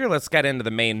 I figure let's get into the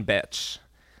main bitch.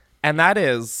 And that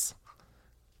is,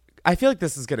 I feel like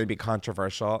this is going to be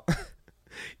controversial,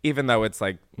 even though it's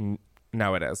like,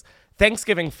 no, it is.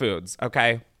 Thanksgiving foods,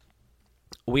 okay?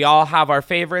 We all have our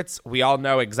favorites. We all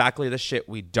know exactly the shit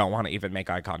we don't want to even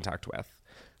make eye contact with.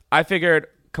 I figured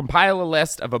compile a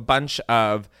list of a bunch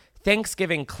of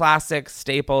Thanksgiving classics,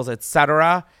 staples,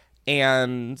 etc.,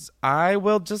 and I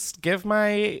will just give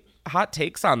my hot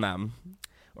takes on them.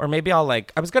 Or maybe I'll I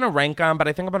was going to rank them, but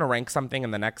I think I'm going to rank something in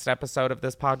the next episode of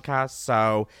this podcast,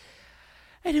 so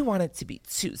I didn't want it to be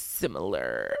too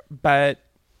similar. But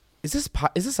is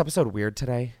this episode weird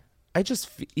today?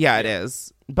 Yeah, it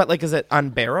is. But is it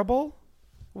unbearable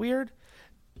weird?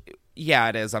 Yeah,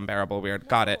 it is unbearable weird.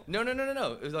 Got it. No.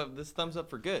 It was this thumbs up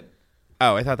for good.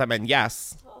 Oh, I thought that meant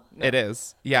yes. No. It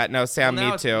is. Yeah, no, Sam,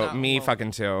 well, me too.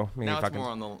 Fucking too. Now it's more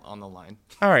on the line.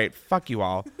 All right, fuck you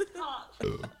all.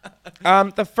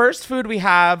 The first food we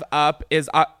have up is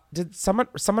did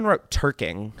someone wrote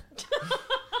turking?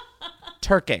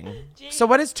 Turking. So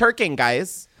what is turking,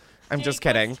 guys? I'm just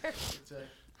kidding.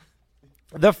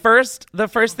 The first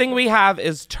thing we have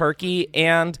is turkey,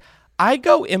 and I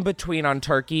go in between on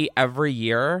turkey every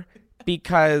year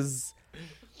because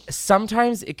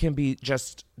sometimes it can be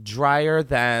just drier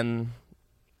than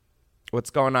what's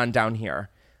going on down here.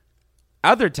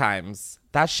 Other times,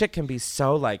 that shit can be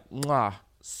so mwah,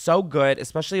 so good,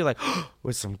 especially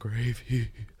with some gravy.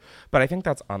 But I think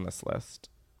that's on this list.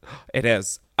 It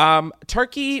is.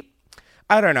 Turkey,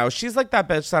 I don't know. She's like that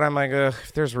bitch that I'm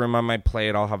if there's room on my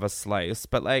plate, I'll have a slice.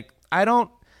 But I don't.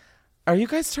 Are you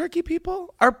guys turkey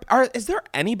people? Is there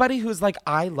anybody who's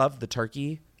I love the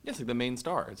turkey? Yeah, it's the main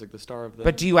star. It's the star of the.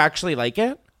 But do you actually like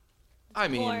it? I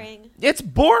mean, boring. It's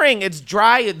boring. It's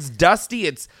dry. It's dusty.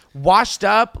 It's washed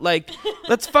up. Like,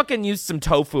 let's fucking use some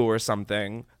tofu or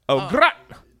something. Oh,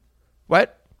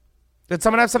 what? Did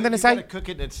someone have something to say? You gotta cook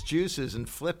it in its juices and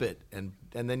flip it, and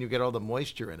then you get all the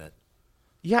moisture in it.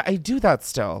 Yeah, I do that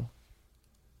still.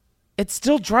 It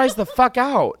still dries the fuck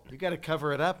out. You gotta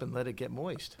cover it up and let it get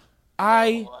moist.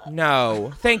 I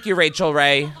know. Thank you, Rachel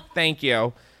Ray. Thank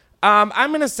you. I'm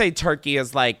gonna say turkey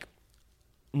is like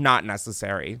not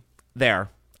necessary. There.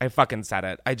 I fucking said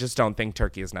it. I just don't think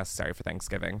turkey is necessary for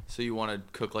Thanksgiving. So you want to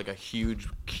cook like a huge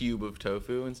cube of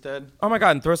tofu instead? Oh my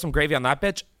God, and throw some gravy on that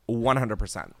bitch?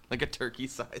 100%. Like a turkey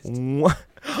sized.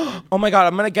 Oh my God,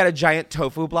 I'm going to get a giant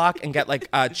tofu block and get like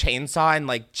a chainsaw and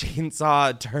like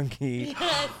chainsaw turkey.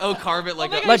 Yes. Oh, carve it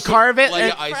like carve it like,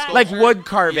 an ice like sculpture? wood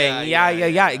carving.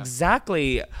 Yeah,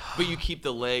 exactly. But you keep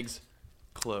the legs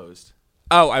closed.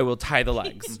 Oh, I will tie the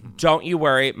legs. Don't you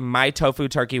worry. My tofu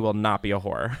turkey will not be a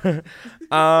whore.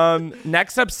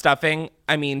 Next up, stuffing.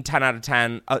 I mean, 10 out of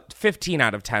 10, 15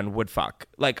 out of 10 would fuck.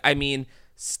 Like, I mean,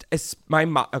 my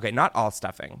mom. Okay, not all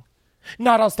stuffing.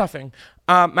 Not all stuffing.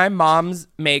 My mom's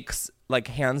makes, like,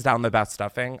 hands down the best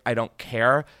stuffing. I don't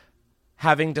care.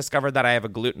 Having discovered that I have a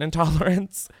gluten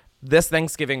intolerance, this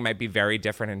Thanksgiving might be very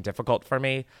different and difficult for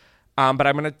me. But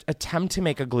I'm going to attempt to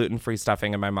make a gluten-free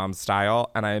stuffing in my mom's style,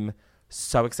 and I'm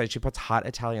so excited. She puts hot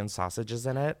Italian sausages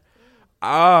in it.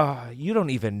 You don't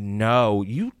even know.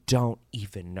 You don't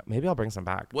even know. Maybe I'll bring some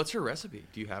back. What's her recipe?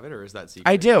 Do you have it or is that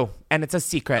secret? I do. And it's a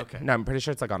secret. Okay. No, I'm pretty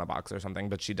sure it's like on a box or something,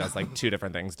 but she does like two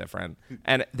different things different.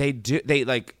 And they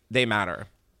matter.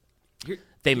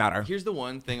 They matter. Here's the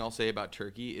one thing I'll say about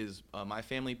turkey is my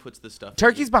family puts the stuff.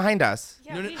 Turkey's behind us.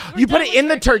 Yeah, You put it in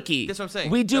the turkey. That's what I'm saying.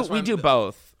 We do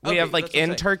both. We Okay, have like that's what I'm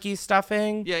saying. turkey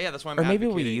stuffing. Yeah, that's why I'm Or maybe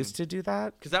we advocating. used to do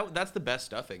that. Because that's the best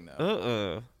stuffing,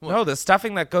 though. No, the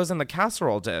stuffing that goes in the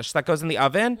casserole dish, that goes in the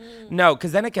oven. No,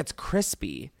 because then it gets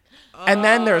crispy. And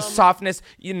then there's softness.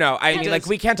 You know, I mean, like,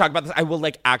 we can't talk about this. I will,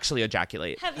 like, actually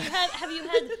ejaculate. Have you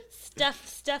had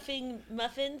stuffing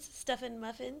muffins?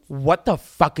 What the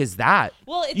fuck is that?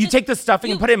 Well, it's you just- take the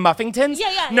stuffing and put it in muffin tins?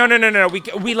 Yeah. No.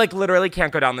 We like literally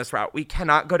can't go down this route. We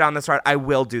cannot go down this route. I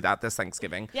will do that this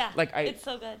Thanksgiving. Yeah, like it's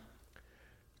so good.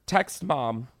 Text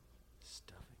mom.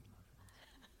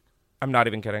 I'm not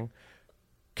even kidding.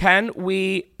 Can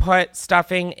we put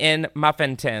stuffing in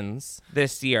muffin tins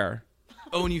this year?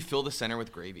 Oh, and you fill the center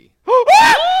with gravy. Oh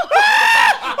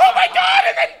my God!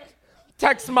 And then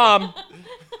text mom.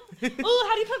 Oh,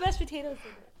 how do you put mashed potatoes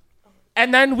in it?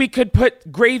 And then we could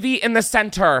put gravy in the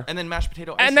center. And then mashed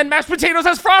potato icing. And then mashed potatoes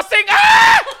as frosting.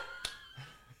 Ah!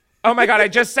 Oh my God, I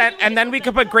just sent. And then we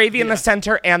could put gravy in the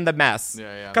center and the mess.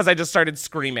 Yeah. Because I just started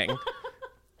screaming.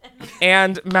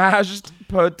 And mashed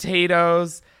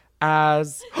potatoes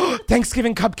as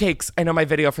Thanksgiving cupcakes. I know my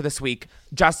video for this week.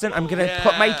 Justin, I'm going to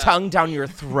put my tongue down your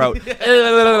throat.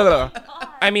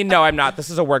 I mean, no, I'm not. This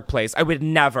is a workplace. I would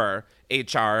never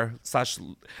HR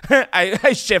 /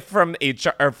 I shift from HR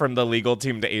or from the legal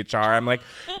team to HR. I'm like,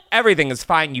 everything is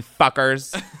fine, you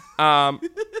fuckers.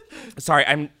 Sorry,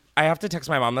 I have to text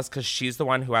my mom this because she's the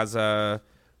one who has a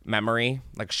memory.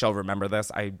 Like, she'll remember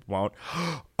this. I won't.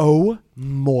 Oh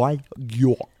my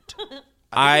God.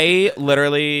 I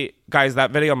literally, guys,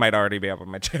 that video might already be up on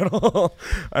my channel.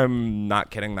 I'm not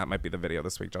kidding. That might be the video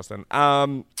this week, Justin.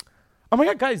 Oh my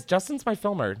God, guys, Justin's my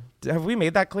filmer. Have we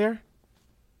made that clear?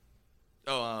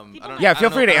 Oh, I don't. Yeah,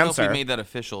 feel free to I don't answer. know if we made that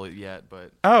official yet,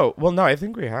 but. Oh, well, no, I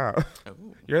think we have. Oh.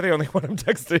 You're the only one I'm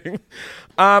texting.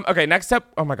 Okay, next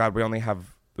up. Oh my God, we only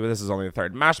have. This is only the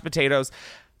third. Mashed potatoes,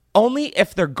 only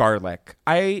if they're garlic.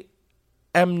 I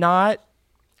am not.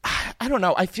 I don't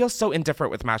know. I feel so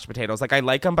indifferent with mashed potatoes. Like, I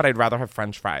like them, but I'd rather have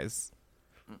French fries.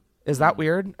 Is that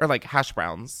weird? Or like hash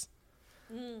browns.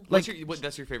 Like,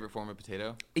 that's your favorite form of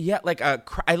potato? Yeah, like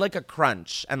I like a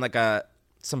crunch and like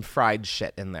some fried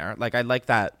shit in there. Like, I like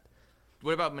that.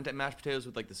 What about mashed potatoes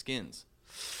with like the skins?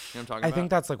 You know what I'm talking I about? think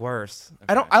that's like worse.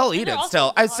 Okay. I'll eat it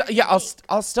still.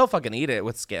 I'll still fucking eat it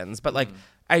with skins. But like,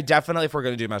 I definitely, if we're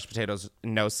gonna do mashed potatoes,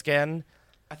 no skin.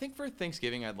 I think for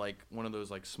Thanksgiving, I'd like one of those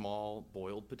like small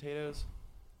boiled potatoes.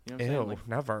 You know what I'm Ew, saying? Like,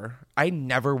 never. I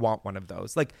never want one of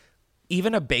those. Like,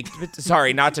 even a baked.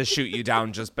 Sorry, not to shoot you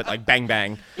down, but like bang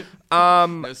bang.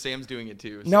 no, Sam's doing it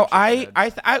too. No, I'm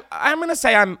gonna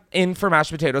say I'm in for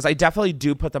mashed potatoes. I definitely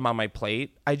do put them on my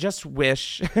plate. I just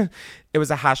wish it was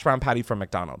a hash brown patty from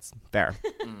McDonald's. There.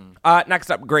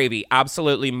 Next up, gravy.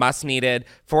 Absolutely must needed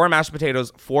for mashed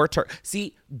potatoes.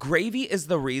 See, gravy is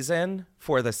the reason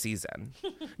for the season.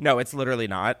 No, it's literally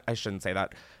not. I shouldn't say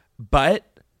that,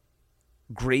 but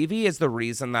gravy is the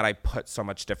reason that I put so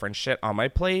much different shit on my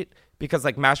plate. Because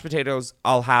like mashed potatoes,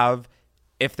 I'll have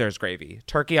if there's gravy.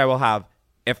 Turkey I will have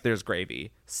if there's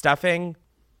gravy. Stuffing,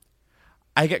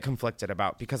 I get conflicted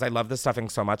about because I love the stuffing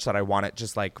so much that I want it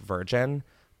just like virgin,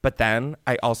 but then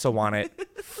I also want it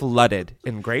flooded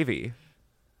in gravy.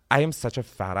 I am such a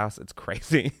fat ass. It's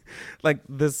crazy. Like,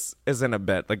 this isn't a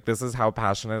bit. Like, this is how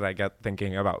passionate I get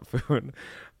thinking about food.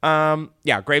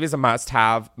 Yeah, gravy's a must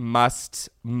have. Must.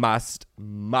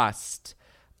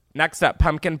 Next up,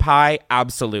 pumpkin pie.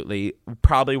 Absolutely.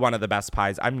 Probably one of the best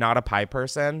pies. I'm not a pie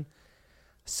person,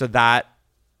 so that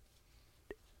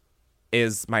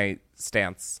is my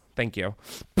stance. Thank you.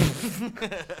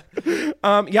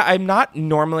 Yeah, I'm not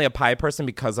normally a pie person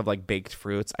because of like baked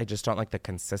fruits. I just don't like the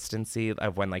consistency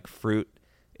of when like fruit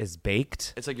is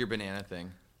baked. It's like your banana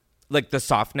thing. Like the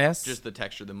softness. Just the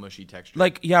texture, the mushy texture.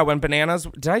 Like, yeah, when bananas,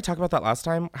 did I talk about that last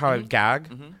time? How I gag?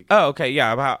 Oh, okay.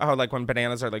 Yeah. About how like when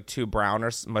bananas are like too brown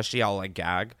or mushy, I'll like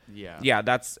gag. Yeah. Yeah.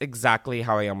 That's exactly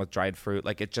how I am with dried fruit.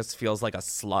 Like, it just feels like a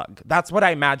slug. That's what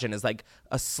I imagine is like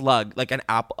a slug, like an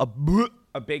apple,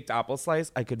 a baked apple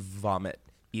slice. I could vomit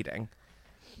eating.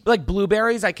 Like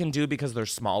blueberries I can do because they're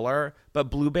smaller, but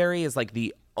blueberry is like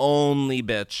the only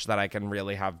bitch that I can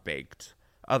really have baked.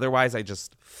 Otherwise, I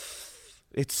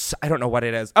don't know what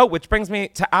it is. Oh, which brings me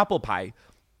to apple pie.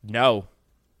 No.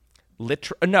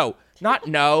 No, not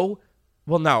no.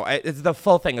 Well, no, it's the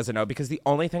full thing is a no because the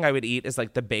only thing I would eat is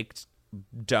like the baked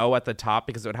dough at the top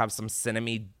because it would have some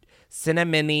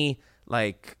cinnamony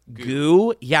like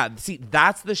goo. Yeah, see,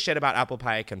 that's the shit about apple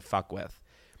pie I can fuck with.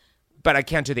 But I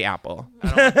can't do the apple.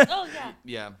 Oh,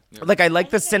 Yeah. Like, I like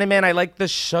the cinnamon, I like the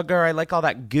sugar, I like all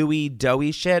that gooey,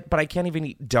 doughy shit, but I can't even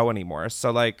eat dough anymore.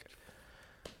 So, like,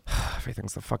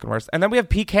 everything's the fucking worst. And then we have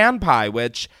pecan pie,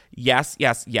 which, yes.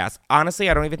 Honestly,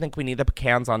 I don't even think we need the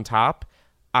pecans on top.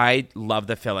 I love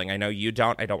the filling. I know you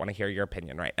don't. I don't want to hear your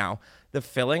opinion right now. The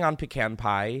filling on pecan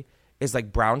pie is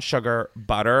like brown sugar,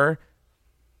 butter,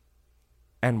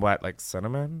 and what, like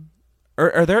cinnamon?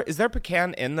 Is there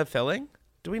pecan in the filling?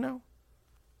 Do we know?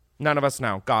 None of us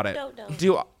know. Got it. Don't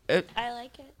know. I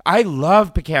like it. I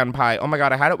love pecan pie. Oh my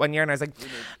God, I had it one year and I was like,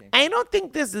 I don't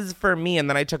think this is for me. And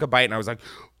then I took a bite and I was like,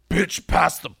 bitch,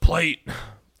 pass the plate.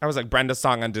 I was like Brenda's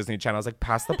song on Disney Channel. I was like,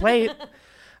 pass the plate.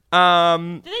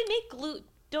 Do they make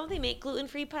don't they make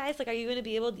gluten-free pies? Like, are you going to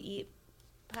be able to eat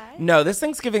pie? No, this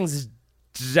Thanksgiving's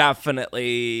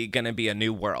definitely going to be a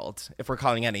new world. If we're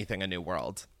calling anything a new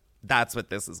world, that's what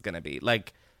this is going to be.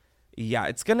 Like, yeah,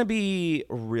 it's going to be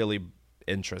really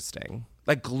interesting.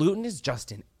 Like, gluten is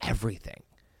just in everything.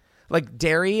 Like,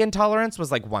 dairy intolerance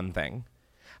was like one thing.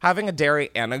 Having a dairy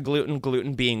and a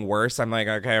gluten being worse, I'm like,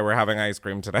 okay, we're having ice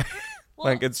cream today.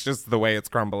 Like, it's just the way it's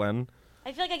crumbling.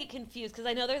 I feel like I get confused because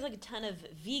I know there's like a ton of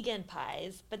vegan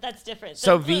pies, but that's different.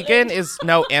 So vegan is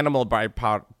no animal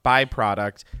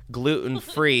byproduct.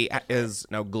 Gluten-free is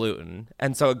no gluten.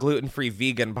 And so a gluten-free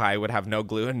vegan pie would have no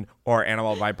gluten or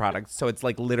animal byproducts. So it's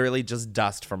like literally just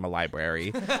dust from a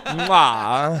library.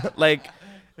 Mwah. Like,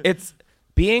 it's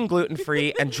being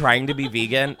gluten-free and trying to be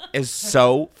vegan is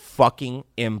so fucking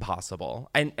impossible.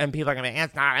 And people are going to be,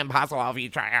 it's not impossible if you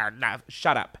try hard enough.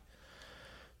 Shut up.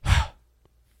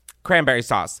 Cranberry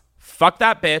sauce. Fuck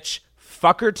that bitch.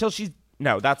 Fuck her till she's...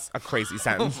 No, that's a crazy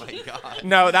sentence. Oh, my God.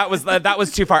 No, that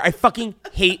was too far. I fucking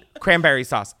hate cranberry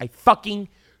sauce. I fucking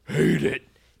hate it.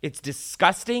 It's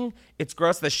disgusting. It's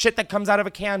gross. The shit that comes out of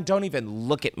a can, don't even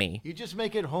look at me. You just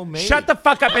make it homemade. Shut the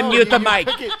fuck up and mute the mic.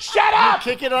 Shut up!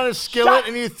 You kick it on a skillet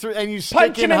and you stick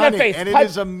Punch him in honey, the face. and it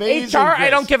is amazing. HR, I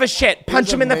don't give a shit.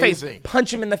 Punch him in the face. amazing.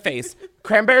 Punch him in the face.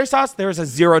 Cranberry sauce, there is a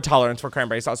zero tolerance for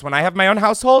cranberry sauce. When I have my own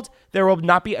household, there will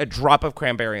not be a drop of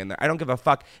cranberry in there. I don't give a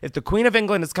fuck. If the Queen of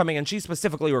England is coming and she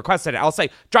specifically requested it, I'll say,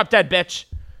 drop dead, bitch.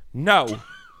 No.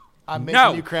 I'm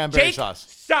making you cranberry Jake, sauce.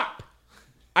 Stop.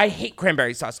 I hate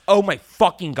cranberry sauce. Oh my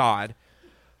fucking God.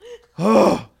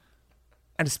 Ugh.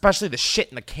 And especially the shit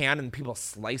in the can and people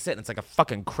slice it and it's like a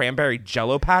fucking cranberry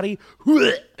jello patty.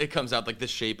 It comes out like the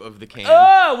shape of the can.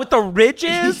 Oh, with the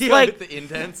ridges? Yeah, like with the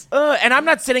indents. And I'm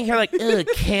not sitting here like,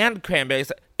 canned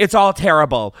cranberries. It's all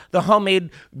terrible. The homemade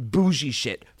bougie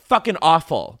shit. Fucking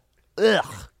awful.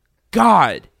 Ugh.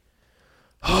 God.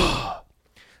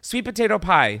 Sweet potato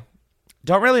pie.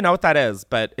 Don't really know what that is,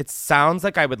 but it sounds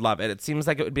like I would love it. It seems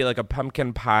like it would be like a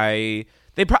pumpkin pie.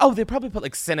 They probably put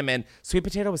like cinnamon. Sweet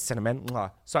potato with cinnamon. Mwah.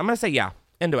 So I'm going to say yeah.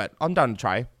 Into it. I'm done to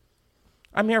try.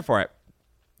 I'm here for it.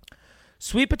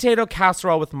 Sweet potato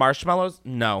casserole with marshmallows?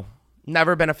 No.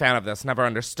 Never been a fan of this. Never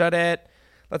understood it.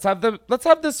 Let's have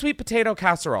the sweet potato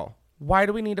casserole. Why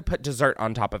do we need to put dessert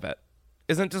on top of it?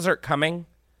 Isn't dessert coming?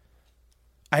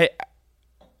 Do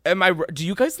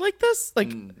you guys like this?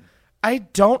 Like I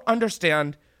don't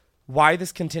understand why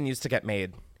this continues to get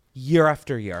made year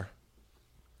after year.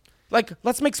 Like,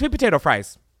 let's make sweet potato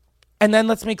fries. And then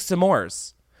let's make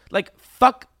s'mores. Like,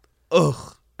 fuck.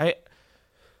 Ugh.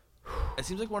 It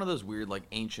seems like one of those weird, like,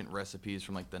 ancient recipes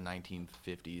from, like, the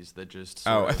 1950s that just...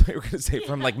 I thought you were going to say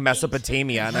from, like,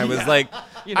 Mesopotamia. And I was like,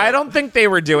 I don't think they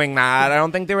were doing that. I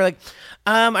don't think they were like,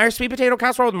 our sweet potato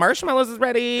casserole with marshmallows is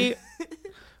ready.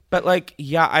 But, like,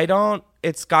 yeah, I don't...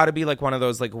 It's got to be, like, one of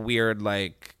those, like, weird,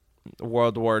 like,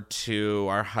 World War II,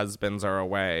 our husbands are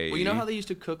away. Well, you know how they used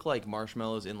to cook, like,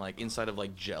 marshmallows in, like, inside of,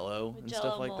 like, Jell-O and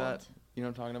stuff like that? You know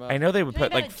what I'm talking about? I know they would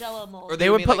put, like... Or they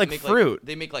would put, like, fruit.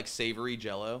 They make, like, savory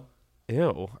Jell-O.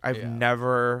 Ew, I've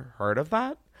never heard of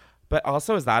that. But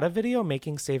also, is that a video,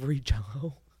 making savory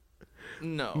Jell-O?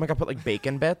 No. Oh my God, put like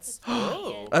bacon bits.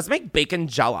 Oh. Let's make bacon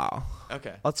Jell-O.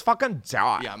 Okay. Let's fucking do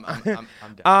it. Yeah,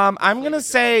 I'm down. I'm gonna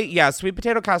say sweet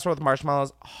potato casserole with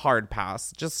marshmallows, hard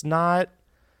pass. Just not.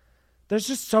 There's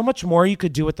just so much more you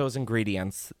could do with those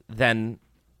ingredients than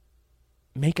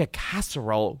make a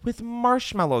casserole with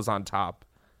marshmallows on top.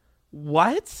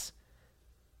 What?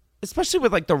 Especially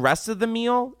with like the rest of the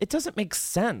meal, it doesn't make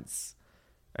sense.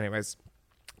 Anyways,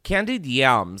 candied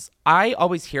yams. I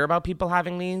always hear about people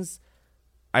having these.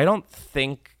 I don't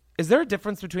think... Is there a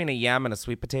difference between a yam and a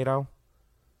sweet potato?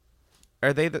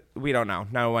 Are they we don't know.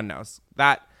 No one knows.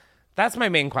 That's my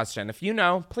main question. If you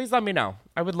know, please let me know.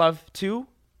 I would love to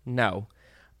know.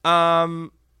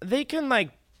 They can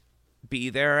like be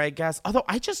there, I guess. Although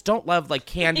I just don't love like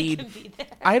candied.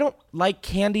 I don't like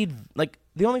candied. Like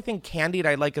the only thing candied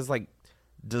I like is like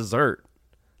dessert.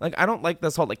 Like I don't like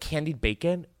this whole like candied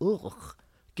bacon. Ugh.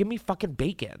 Give me fucking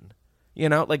bacon. You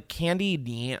know, like candied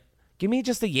yam. Give me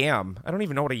just a yam. I don't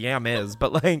even know what a yam is,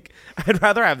 but like I'd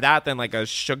rather have that than like a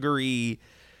sugary.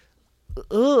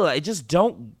 Ugh, I just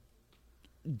don't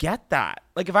get that.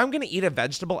 Like if I'm gonna eat a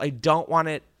vegetable, I don't want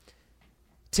it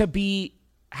to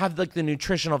have like the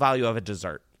nutritional value of a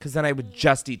dessert, because then I would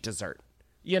just eat dessert.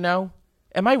 You know?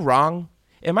 Am I wrong?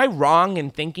 Am I wrong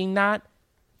in thinking that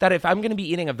if I'm gonna be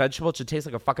eating a vegetable, it should taste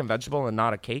like a fucking vegetable and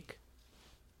not a cake?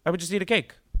 I would just eat a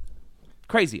cake.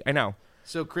 Crazy, I know.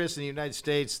 So, Chris, in the United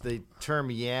States, the term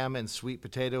yam and sweet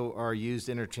potato are used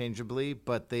interchangeably,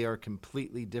 but they are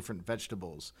completely different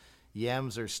vegetables.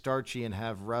 Yams are starchy and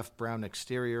have rough brown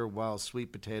exterior, while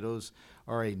sweet potatoes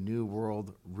are a New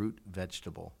World root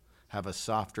vegetable, have a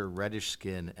softer reddish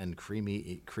skin and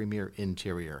creamier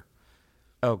interior.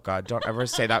 Oh, God, don't ever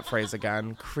say that phrase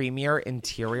again. Creamier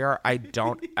interior? I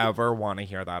don't ever want to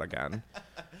hear that again.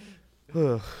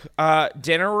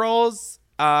 Dinner rolls...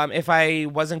 if I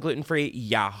wasn't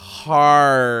gluten-free,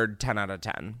 hard 10 out of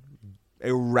 10.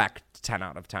 Erect 10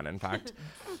 out of 10, in fact.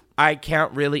 I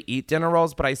can't really eat dinner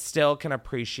rolls, but I still can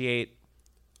appreciate,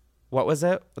 what was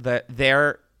it?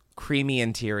 Their creamy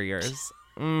interiors.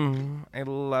 I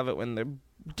love it when the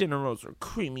dinner rolls are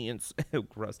creamy and so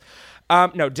gross.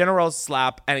 No, dinner rolls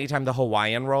slap anytime the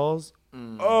Hawaiian rolls.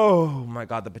 Oh, my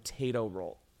God, the potato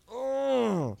roll.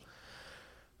 Oh.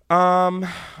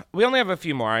 We only have a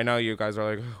few more. I know you guys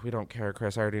are like, we don't care,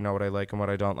 Chris. I already know what I like and what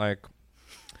I don't like.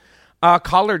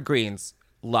 Collard greens.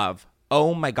 Love.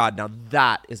 Oh my God. Now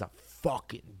that is a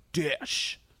fucking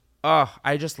dish. Oh,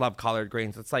 I just love collard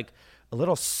greens. It's like a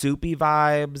little soupy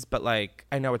vibes, but like,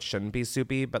 I know it shouldn't be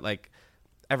soupy, but like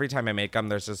every time I make them,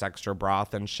 there's just extra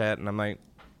broth and shit. And I'm like,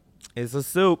 it's a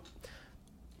soup.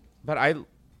 But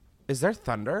is there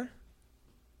thunder?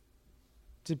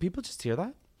 Did people just hear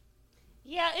that?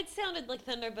 Yeah, it sounded like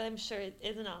thunder, but I'm sure it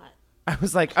is not. I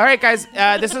was like, all right, guys,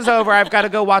 this is over. I've got to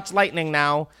go watch lightning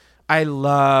now. I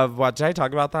love did I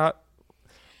talk about that?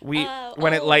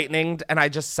 When it lightninged and I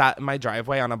just sat in my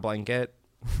driveway on a blanket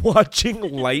watching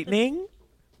lightning?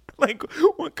 Like,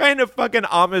 what kind of fucking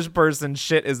Amish person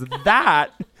shit is that?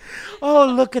 Oh,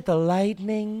 look at the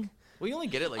lightning. Well, you only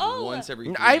get it like once every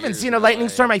 3 years. I haven't seen a lightning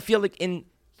storm, I feel like, in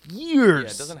years. Yeah,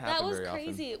 it doesn't happen very often. That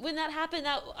was crazy. When that happened,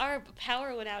 our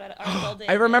power went out at our building.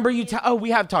 I remember you we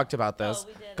have talked about this.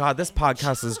 We did. God, this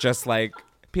podcast is just like,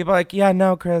 people are like, yeah,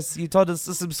 no, Chris, you told us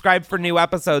to subscribe for new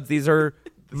episodes. These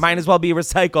might as well be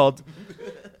recycled.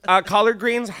 Collard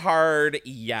greens, hard,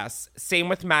 yes. Same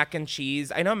with mac and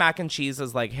cheese. I know mac and cheese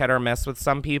is like hit or miss with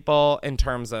some people in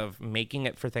terms of making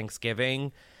it for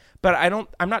Thanksgiving. But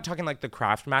I'm not talking like the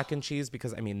Kraft mac and cheese,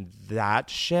 because I mean, that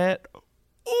shit.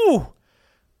 Ooh.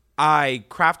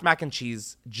 Kraft mac and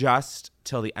cheese just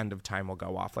till the end of time will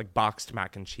go off. Like boxed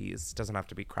mac and cheese. Doesn't have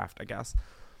to be Kraft, I guess.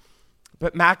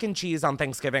 But mac and cheese on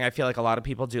Thanksgiving, I feel like a lot of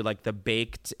people do like the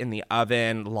baked in the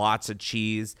oven, lots of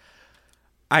cheese.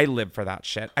 I live for that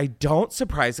shit. I don't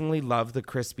surprisingly love the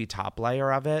crispy top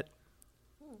layer of it.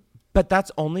 But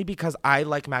that's only because I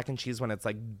like mac and cheese when it's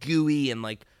like gooey and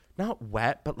like not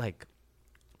wet, but like...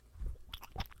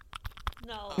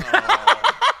 No.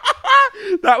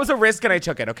 That was a risk and I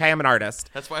took it, okay? I'm an artist.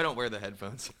 That's why I don't wear the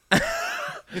headphones.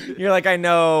 You're like, I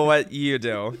know what you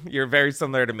do. You're very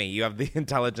similar to me. You have the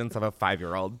intelligence of a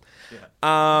 5-year-old.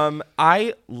 Yeah.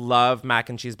 I love mac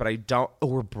and cheese, but I don't,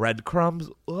 or breadcrumbs.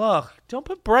 Ugh, don't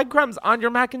put breadcrumbs on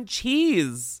your mac and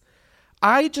cheese.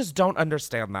 I just don't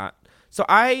understand that. So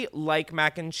I like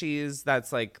mac and cheese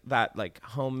that's like that like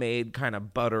homemade kind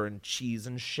of butter and cheese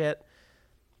and shit.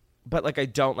 But like I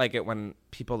don't like it when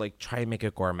people like try and make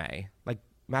it gourmet. Like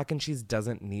mac and cheese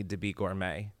doesn't need to be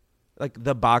gourmet. Like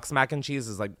the box mac and cheese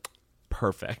is like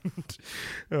perfect.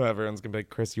 Everyone's gonna be like,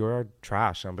 Chris, you're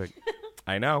trash. I'm like,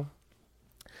 I know.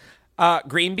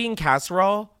 Green bean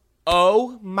casserole.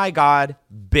 Oh my God.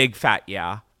 Big fat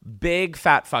yeah. Big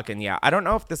fat fucking yeah. I don't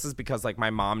know if this is because like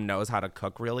my mom knows how to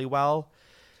cook really well,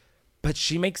 but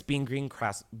she makes bean green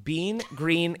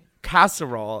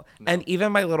casserole. No. And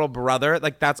even my little brother,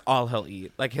 like that's all he'll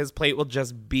eat. Like his plate will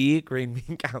just be green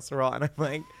bean casserole. And I'm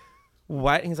like,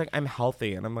 what? And he's like, I'm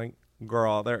healthy. And I'm like,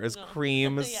 girl, there is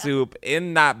cream soup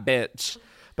in that bitch.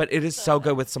 But it is so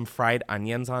good with some fried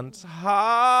onions on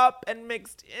top and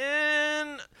mixed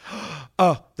in.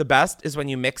 Oh, the best is when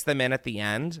you mix them in at the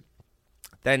end.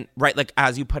 Then, right, like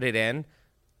as you put it in,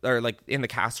 or like in the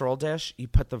casserole dish, you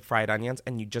put the fried onions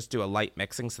and you just do a light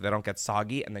mixing so they don't get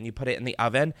soggy. And then you put it in the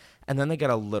oven and then they get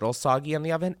a little soggy in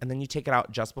the oven. And then you take it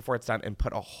out just before it's done and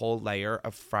put a whole layer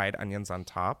of fried onions on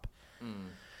top.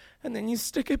 And then you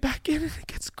stick it back in and it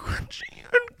gets crunchy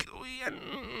and gooey.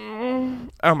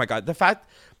 And oh my God. The fact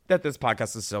that this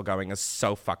podcast is still going is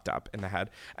so fucked up in the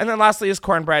head. And then lastly is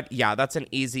cornbread. Yeah, that's an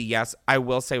easy yes. I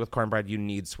will say with cornbread, you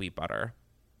need sweet butter.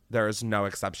 There is no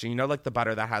exception. You know, like the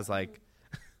butter that has like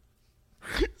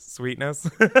sweetness.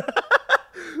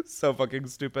 So fucking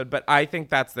stupid. But I think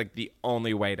that's like the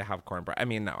only way to have cornbread. I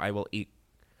mean, no, I will eat.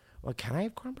 Well, can I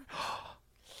have cornbread?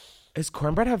 Is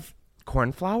cornbread have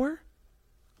corn flour?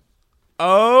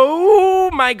 Oh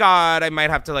my God. I might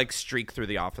have to like streak through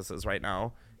the offices right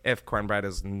now if cornbread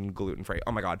is gluten-free.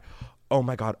 Oh my God. Oh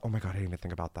my God. Oh my God. I didn't even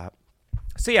think about that.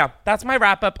 So yeah, that's my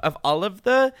wrap up of all of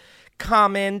the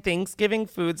common Thanksgiving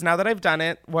foods. Now that I've done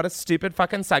it, what a stupid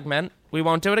fucking segment. We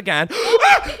won't do it again.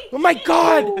 Oh my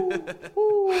God.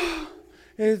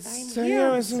 It's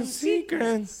some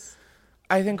secrets.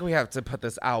 I think we have to put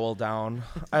this owl down.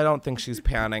 I don't think she's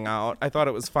panning out. I thought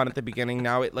it was fun at the beginning.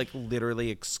 Now it like literally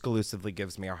exclusively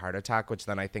gives me a heart attack, which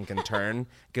then I think in turn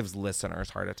gives listeners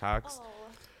heart attacks.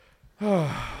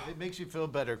 It makes you feel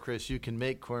better, Chris. You can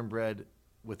make cornbread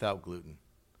without gluten.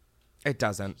 It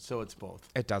doesn't. So it's both.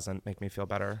 It doesn't make me feel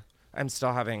better. I'm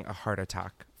still having a heart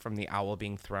attack from the owl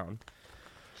being thrown.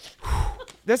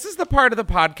 This is the part of the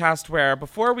podcast where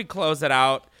before we close it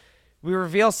out, we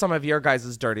reveal some of your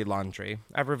guys' dirty laundry.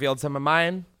 I've revealed some of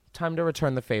mine. Time to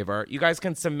return the favor. You guys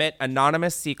can submit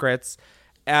anonymous secrets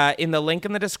in the link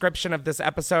in the description of this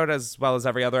episode as well as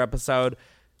every other episode.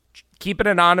 Keep it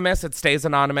anonymous. It stays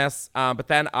anonymous. But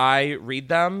then I read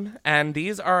them. And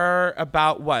these are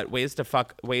about what? Ways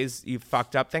you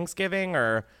fucked up Thanksgiving?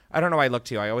 Or I don't know why I look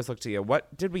to you. I always look to you.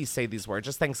 What did we say these were?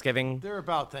 Just Thanksgiving? They're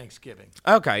about Thanksgiving.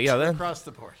 Okay. Yeah. Across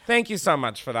the board. Thank you so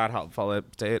much for that helpful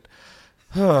update.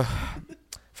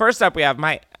 First up, we have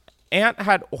my aunt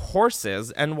had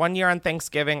horses. And one year on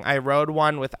Thanksgiving, I rode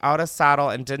one without a saddle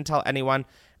and didn't tell anyone.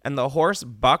 And the horse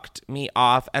bucked me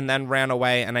off and then ran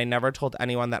away. And I never told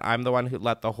anyone that I'm the one who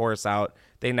let the horse out.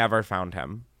 They never found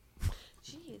him.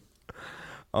 Jeez.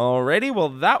 Alrighty, well,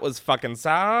 that was fucking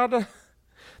sad.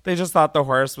 They just thought the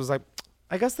horse was like,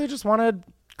 I guess they just wanted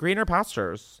greener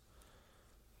pastures.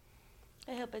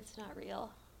 I hope it's not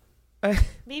real.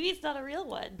 Maybe it's not a real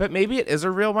one. But maybe it is a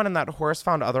real one and that horse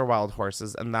found other wild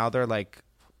horses. And now they're like,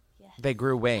 they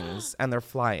grew wings and they're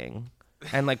flying.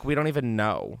 And like, we don't even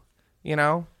know. You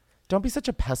know, don't be such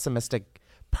a pessimistic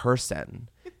person.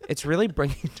 It's really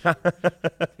bringing down.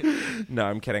 No,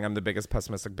 I'm kidding. I'm the biggest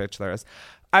pessimistic bitch there is.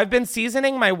 I've been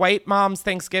seasoning my white mom's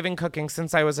Thanksgiving cooking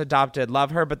since I was adopted.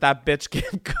 Love her, but that bitch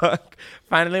can't cook.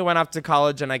 Finally went off to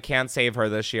college and I can't save her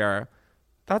this year.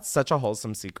 That's such a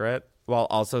wholesome secret while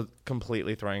also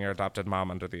completely throwing your adopted mom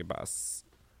under the bus.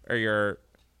 Or your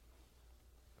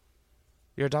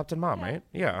adopted mom, right?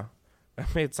 Yeah.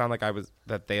 That made it sound like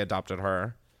that they adopted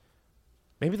her.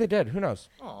 Maybe they did. Who knows?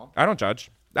 Aww. I don't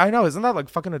judge. I know. Isn't that like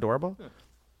fucking adorable? Yeah.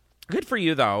 Good for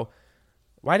you, though.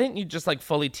 Why didn't you just like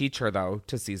fully teach her, though,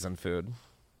 to season food?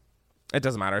 It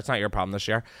doesn't matter. It's not your problem this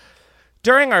year.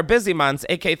 During our busy months,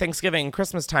 aka Thanksgiving and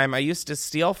Christmas time, I used to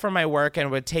steal from my work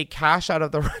and would take cash out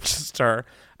of the register.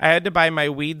 I had to buy my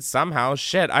weed somehow.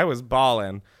 Shit, I was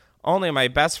ballin'. Only my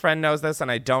best friend knows this and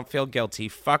I don't feel guilty.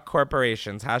 Fuck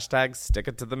corporations. # stick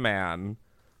it to the man.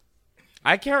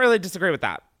 I can't really disagree with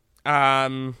that.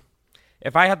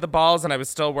 If I had the balls and I was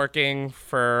still working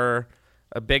for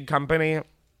a big company,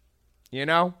 you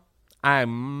know, I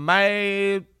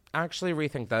might actually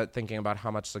rethink that, thinking about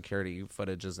how much security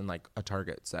footage is in like a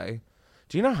Target, say.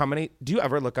 Do you know how many, do you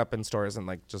ever look up in stores and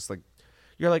like, just like,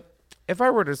 you're like, if I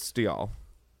were to steal,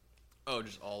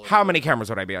 just all of how many cameras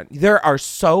would I be on? There are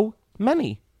so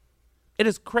many. It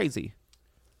is crazy.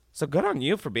 So good on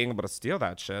you for being able to steal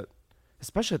that shit.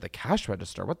 Especially at the cash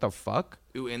register. What the fuck?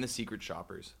 Ooh, and the secret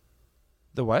shoppers.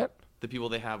 The what? The people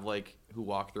they have, like, who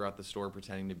walk throughout the store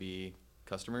pretending to be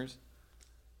customers.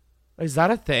 Is that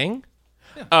a thing?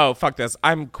 Yeah. Oh, fuck this.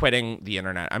 I'm quitting the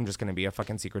internet. I'm just going to be a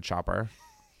fucking secret shopper.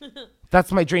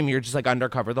 That's my dream. You're just like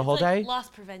undercover the whole day.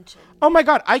 Loss prevention. Oh my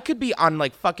God. I could be on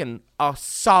like fucking a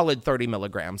solid 30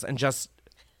 milligrams and just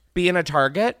be in a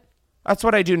Target. That's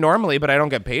what I do normally, but I don't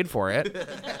get paid for it.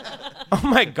 Oh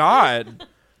my God.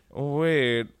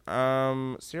 Wait.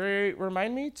 Siri,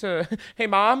 remind me to. Hey,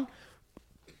 Mom.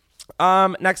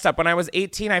 Next up, when I was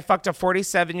 18, I fucked a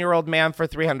 47-year-old man for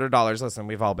 $300. Listen,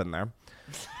 we've all been there.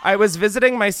 I was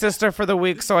visiting my sister for the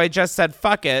week, so I just said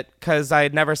fuck it because I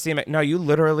had never seen it. No, you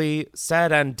literally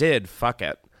said and did fuck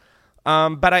it.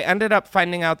 But I ended up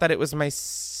finding out that it was my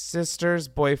sister's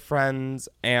boyfriend's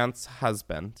aunt's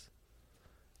husband.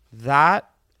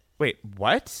 Wait,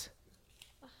 what?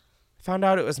 Found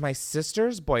out it was my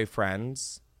sister's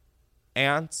boyfriend's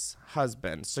aunt's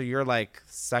husband. So you're like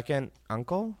second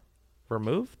uncle?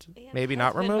 Removed? Maybe not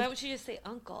husband. removed? Why would you just say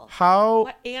uncle? How?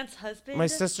 What, aunt's husband? My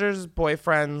sister's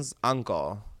boyfriend's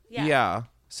uncle. Yeah.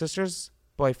 Sister's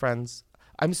boyfriend's.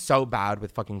 I'm so bad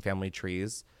with fucking family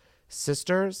trees.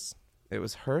 Sisters. It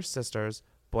was her sister's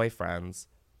boyfriend's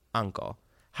uncle.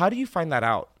 How do you find that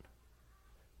out?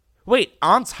 Wait,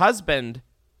 aunt's husband.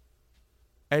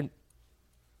 And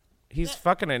he's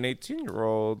fucking an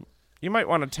 18-year-old. You might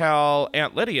want to tell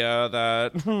Aunt Lydia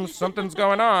that something's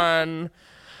going on.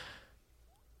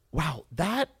 Wow,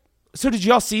 so did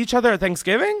y'all see each other at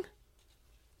Thanksgiving?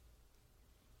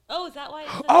 Oh, is that why?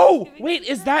 Oh, wait,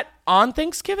 is that on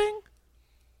Thanksgiving?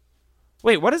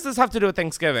 Wait, what does this have to do with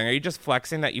Thanksgiving? Are you just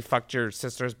flexing that you fucked your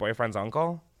sister's boyfriend's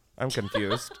uncle? I'm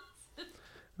confused.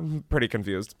 I'm pretty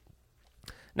confused.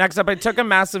 Next up, I took a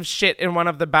massive shit in one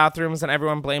of the bathrooms and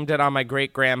everyone blamed it on my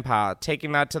great-grandpa.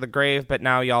 Taking that to the grave, but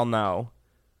now y'all know.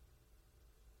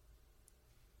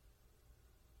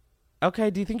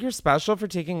 Okay, do you think you're special for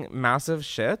taking massive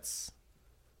shits?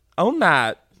 Own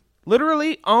that.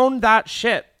 Literally own that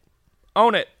shit.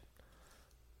 Own it.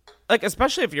 Like,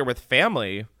 especially if you're with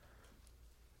family.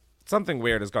 Something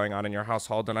weird is going on in your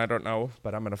household, and I don't know,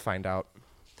 but I'm going to find out.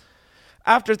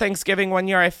 After Thanksgiving one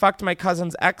year, I fucked my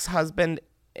cousin's ex-husband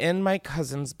in my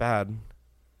cousin's bed.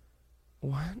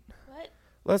 What?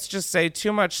 Let's just say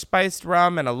too much spiced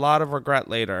rum and a lot of regret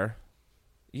later.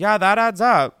 Yeah, that adds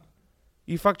up.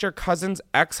 You fucked your cousin's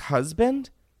ex-husband?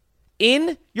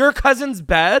 In your cousin's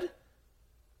bed?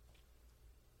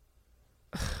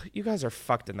 You guys are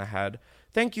fucked in the head.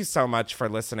 Thank you so much for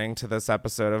listening to this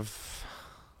episode of...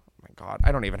 Oh my God,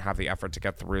 I don't even have the effort to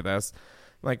get through this.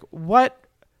 Like, what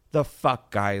the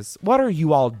fuck, guys? What are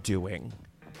you all doing?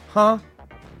 Huh?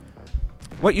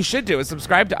 What you should do is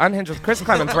subscribe to Unhinged with Chris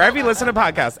Clemens wherever you listen to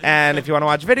podcasts. And if you want to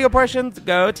watch video portions,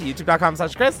 go to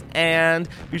youtube.com/Chris and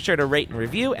be sure to rate and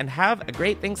review and have a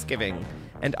great Thanksgiving.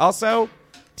 And also,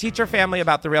 teach your family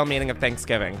about the real meaning of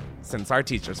Thanksgiving, since our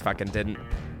teachers fucking didn't.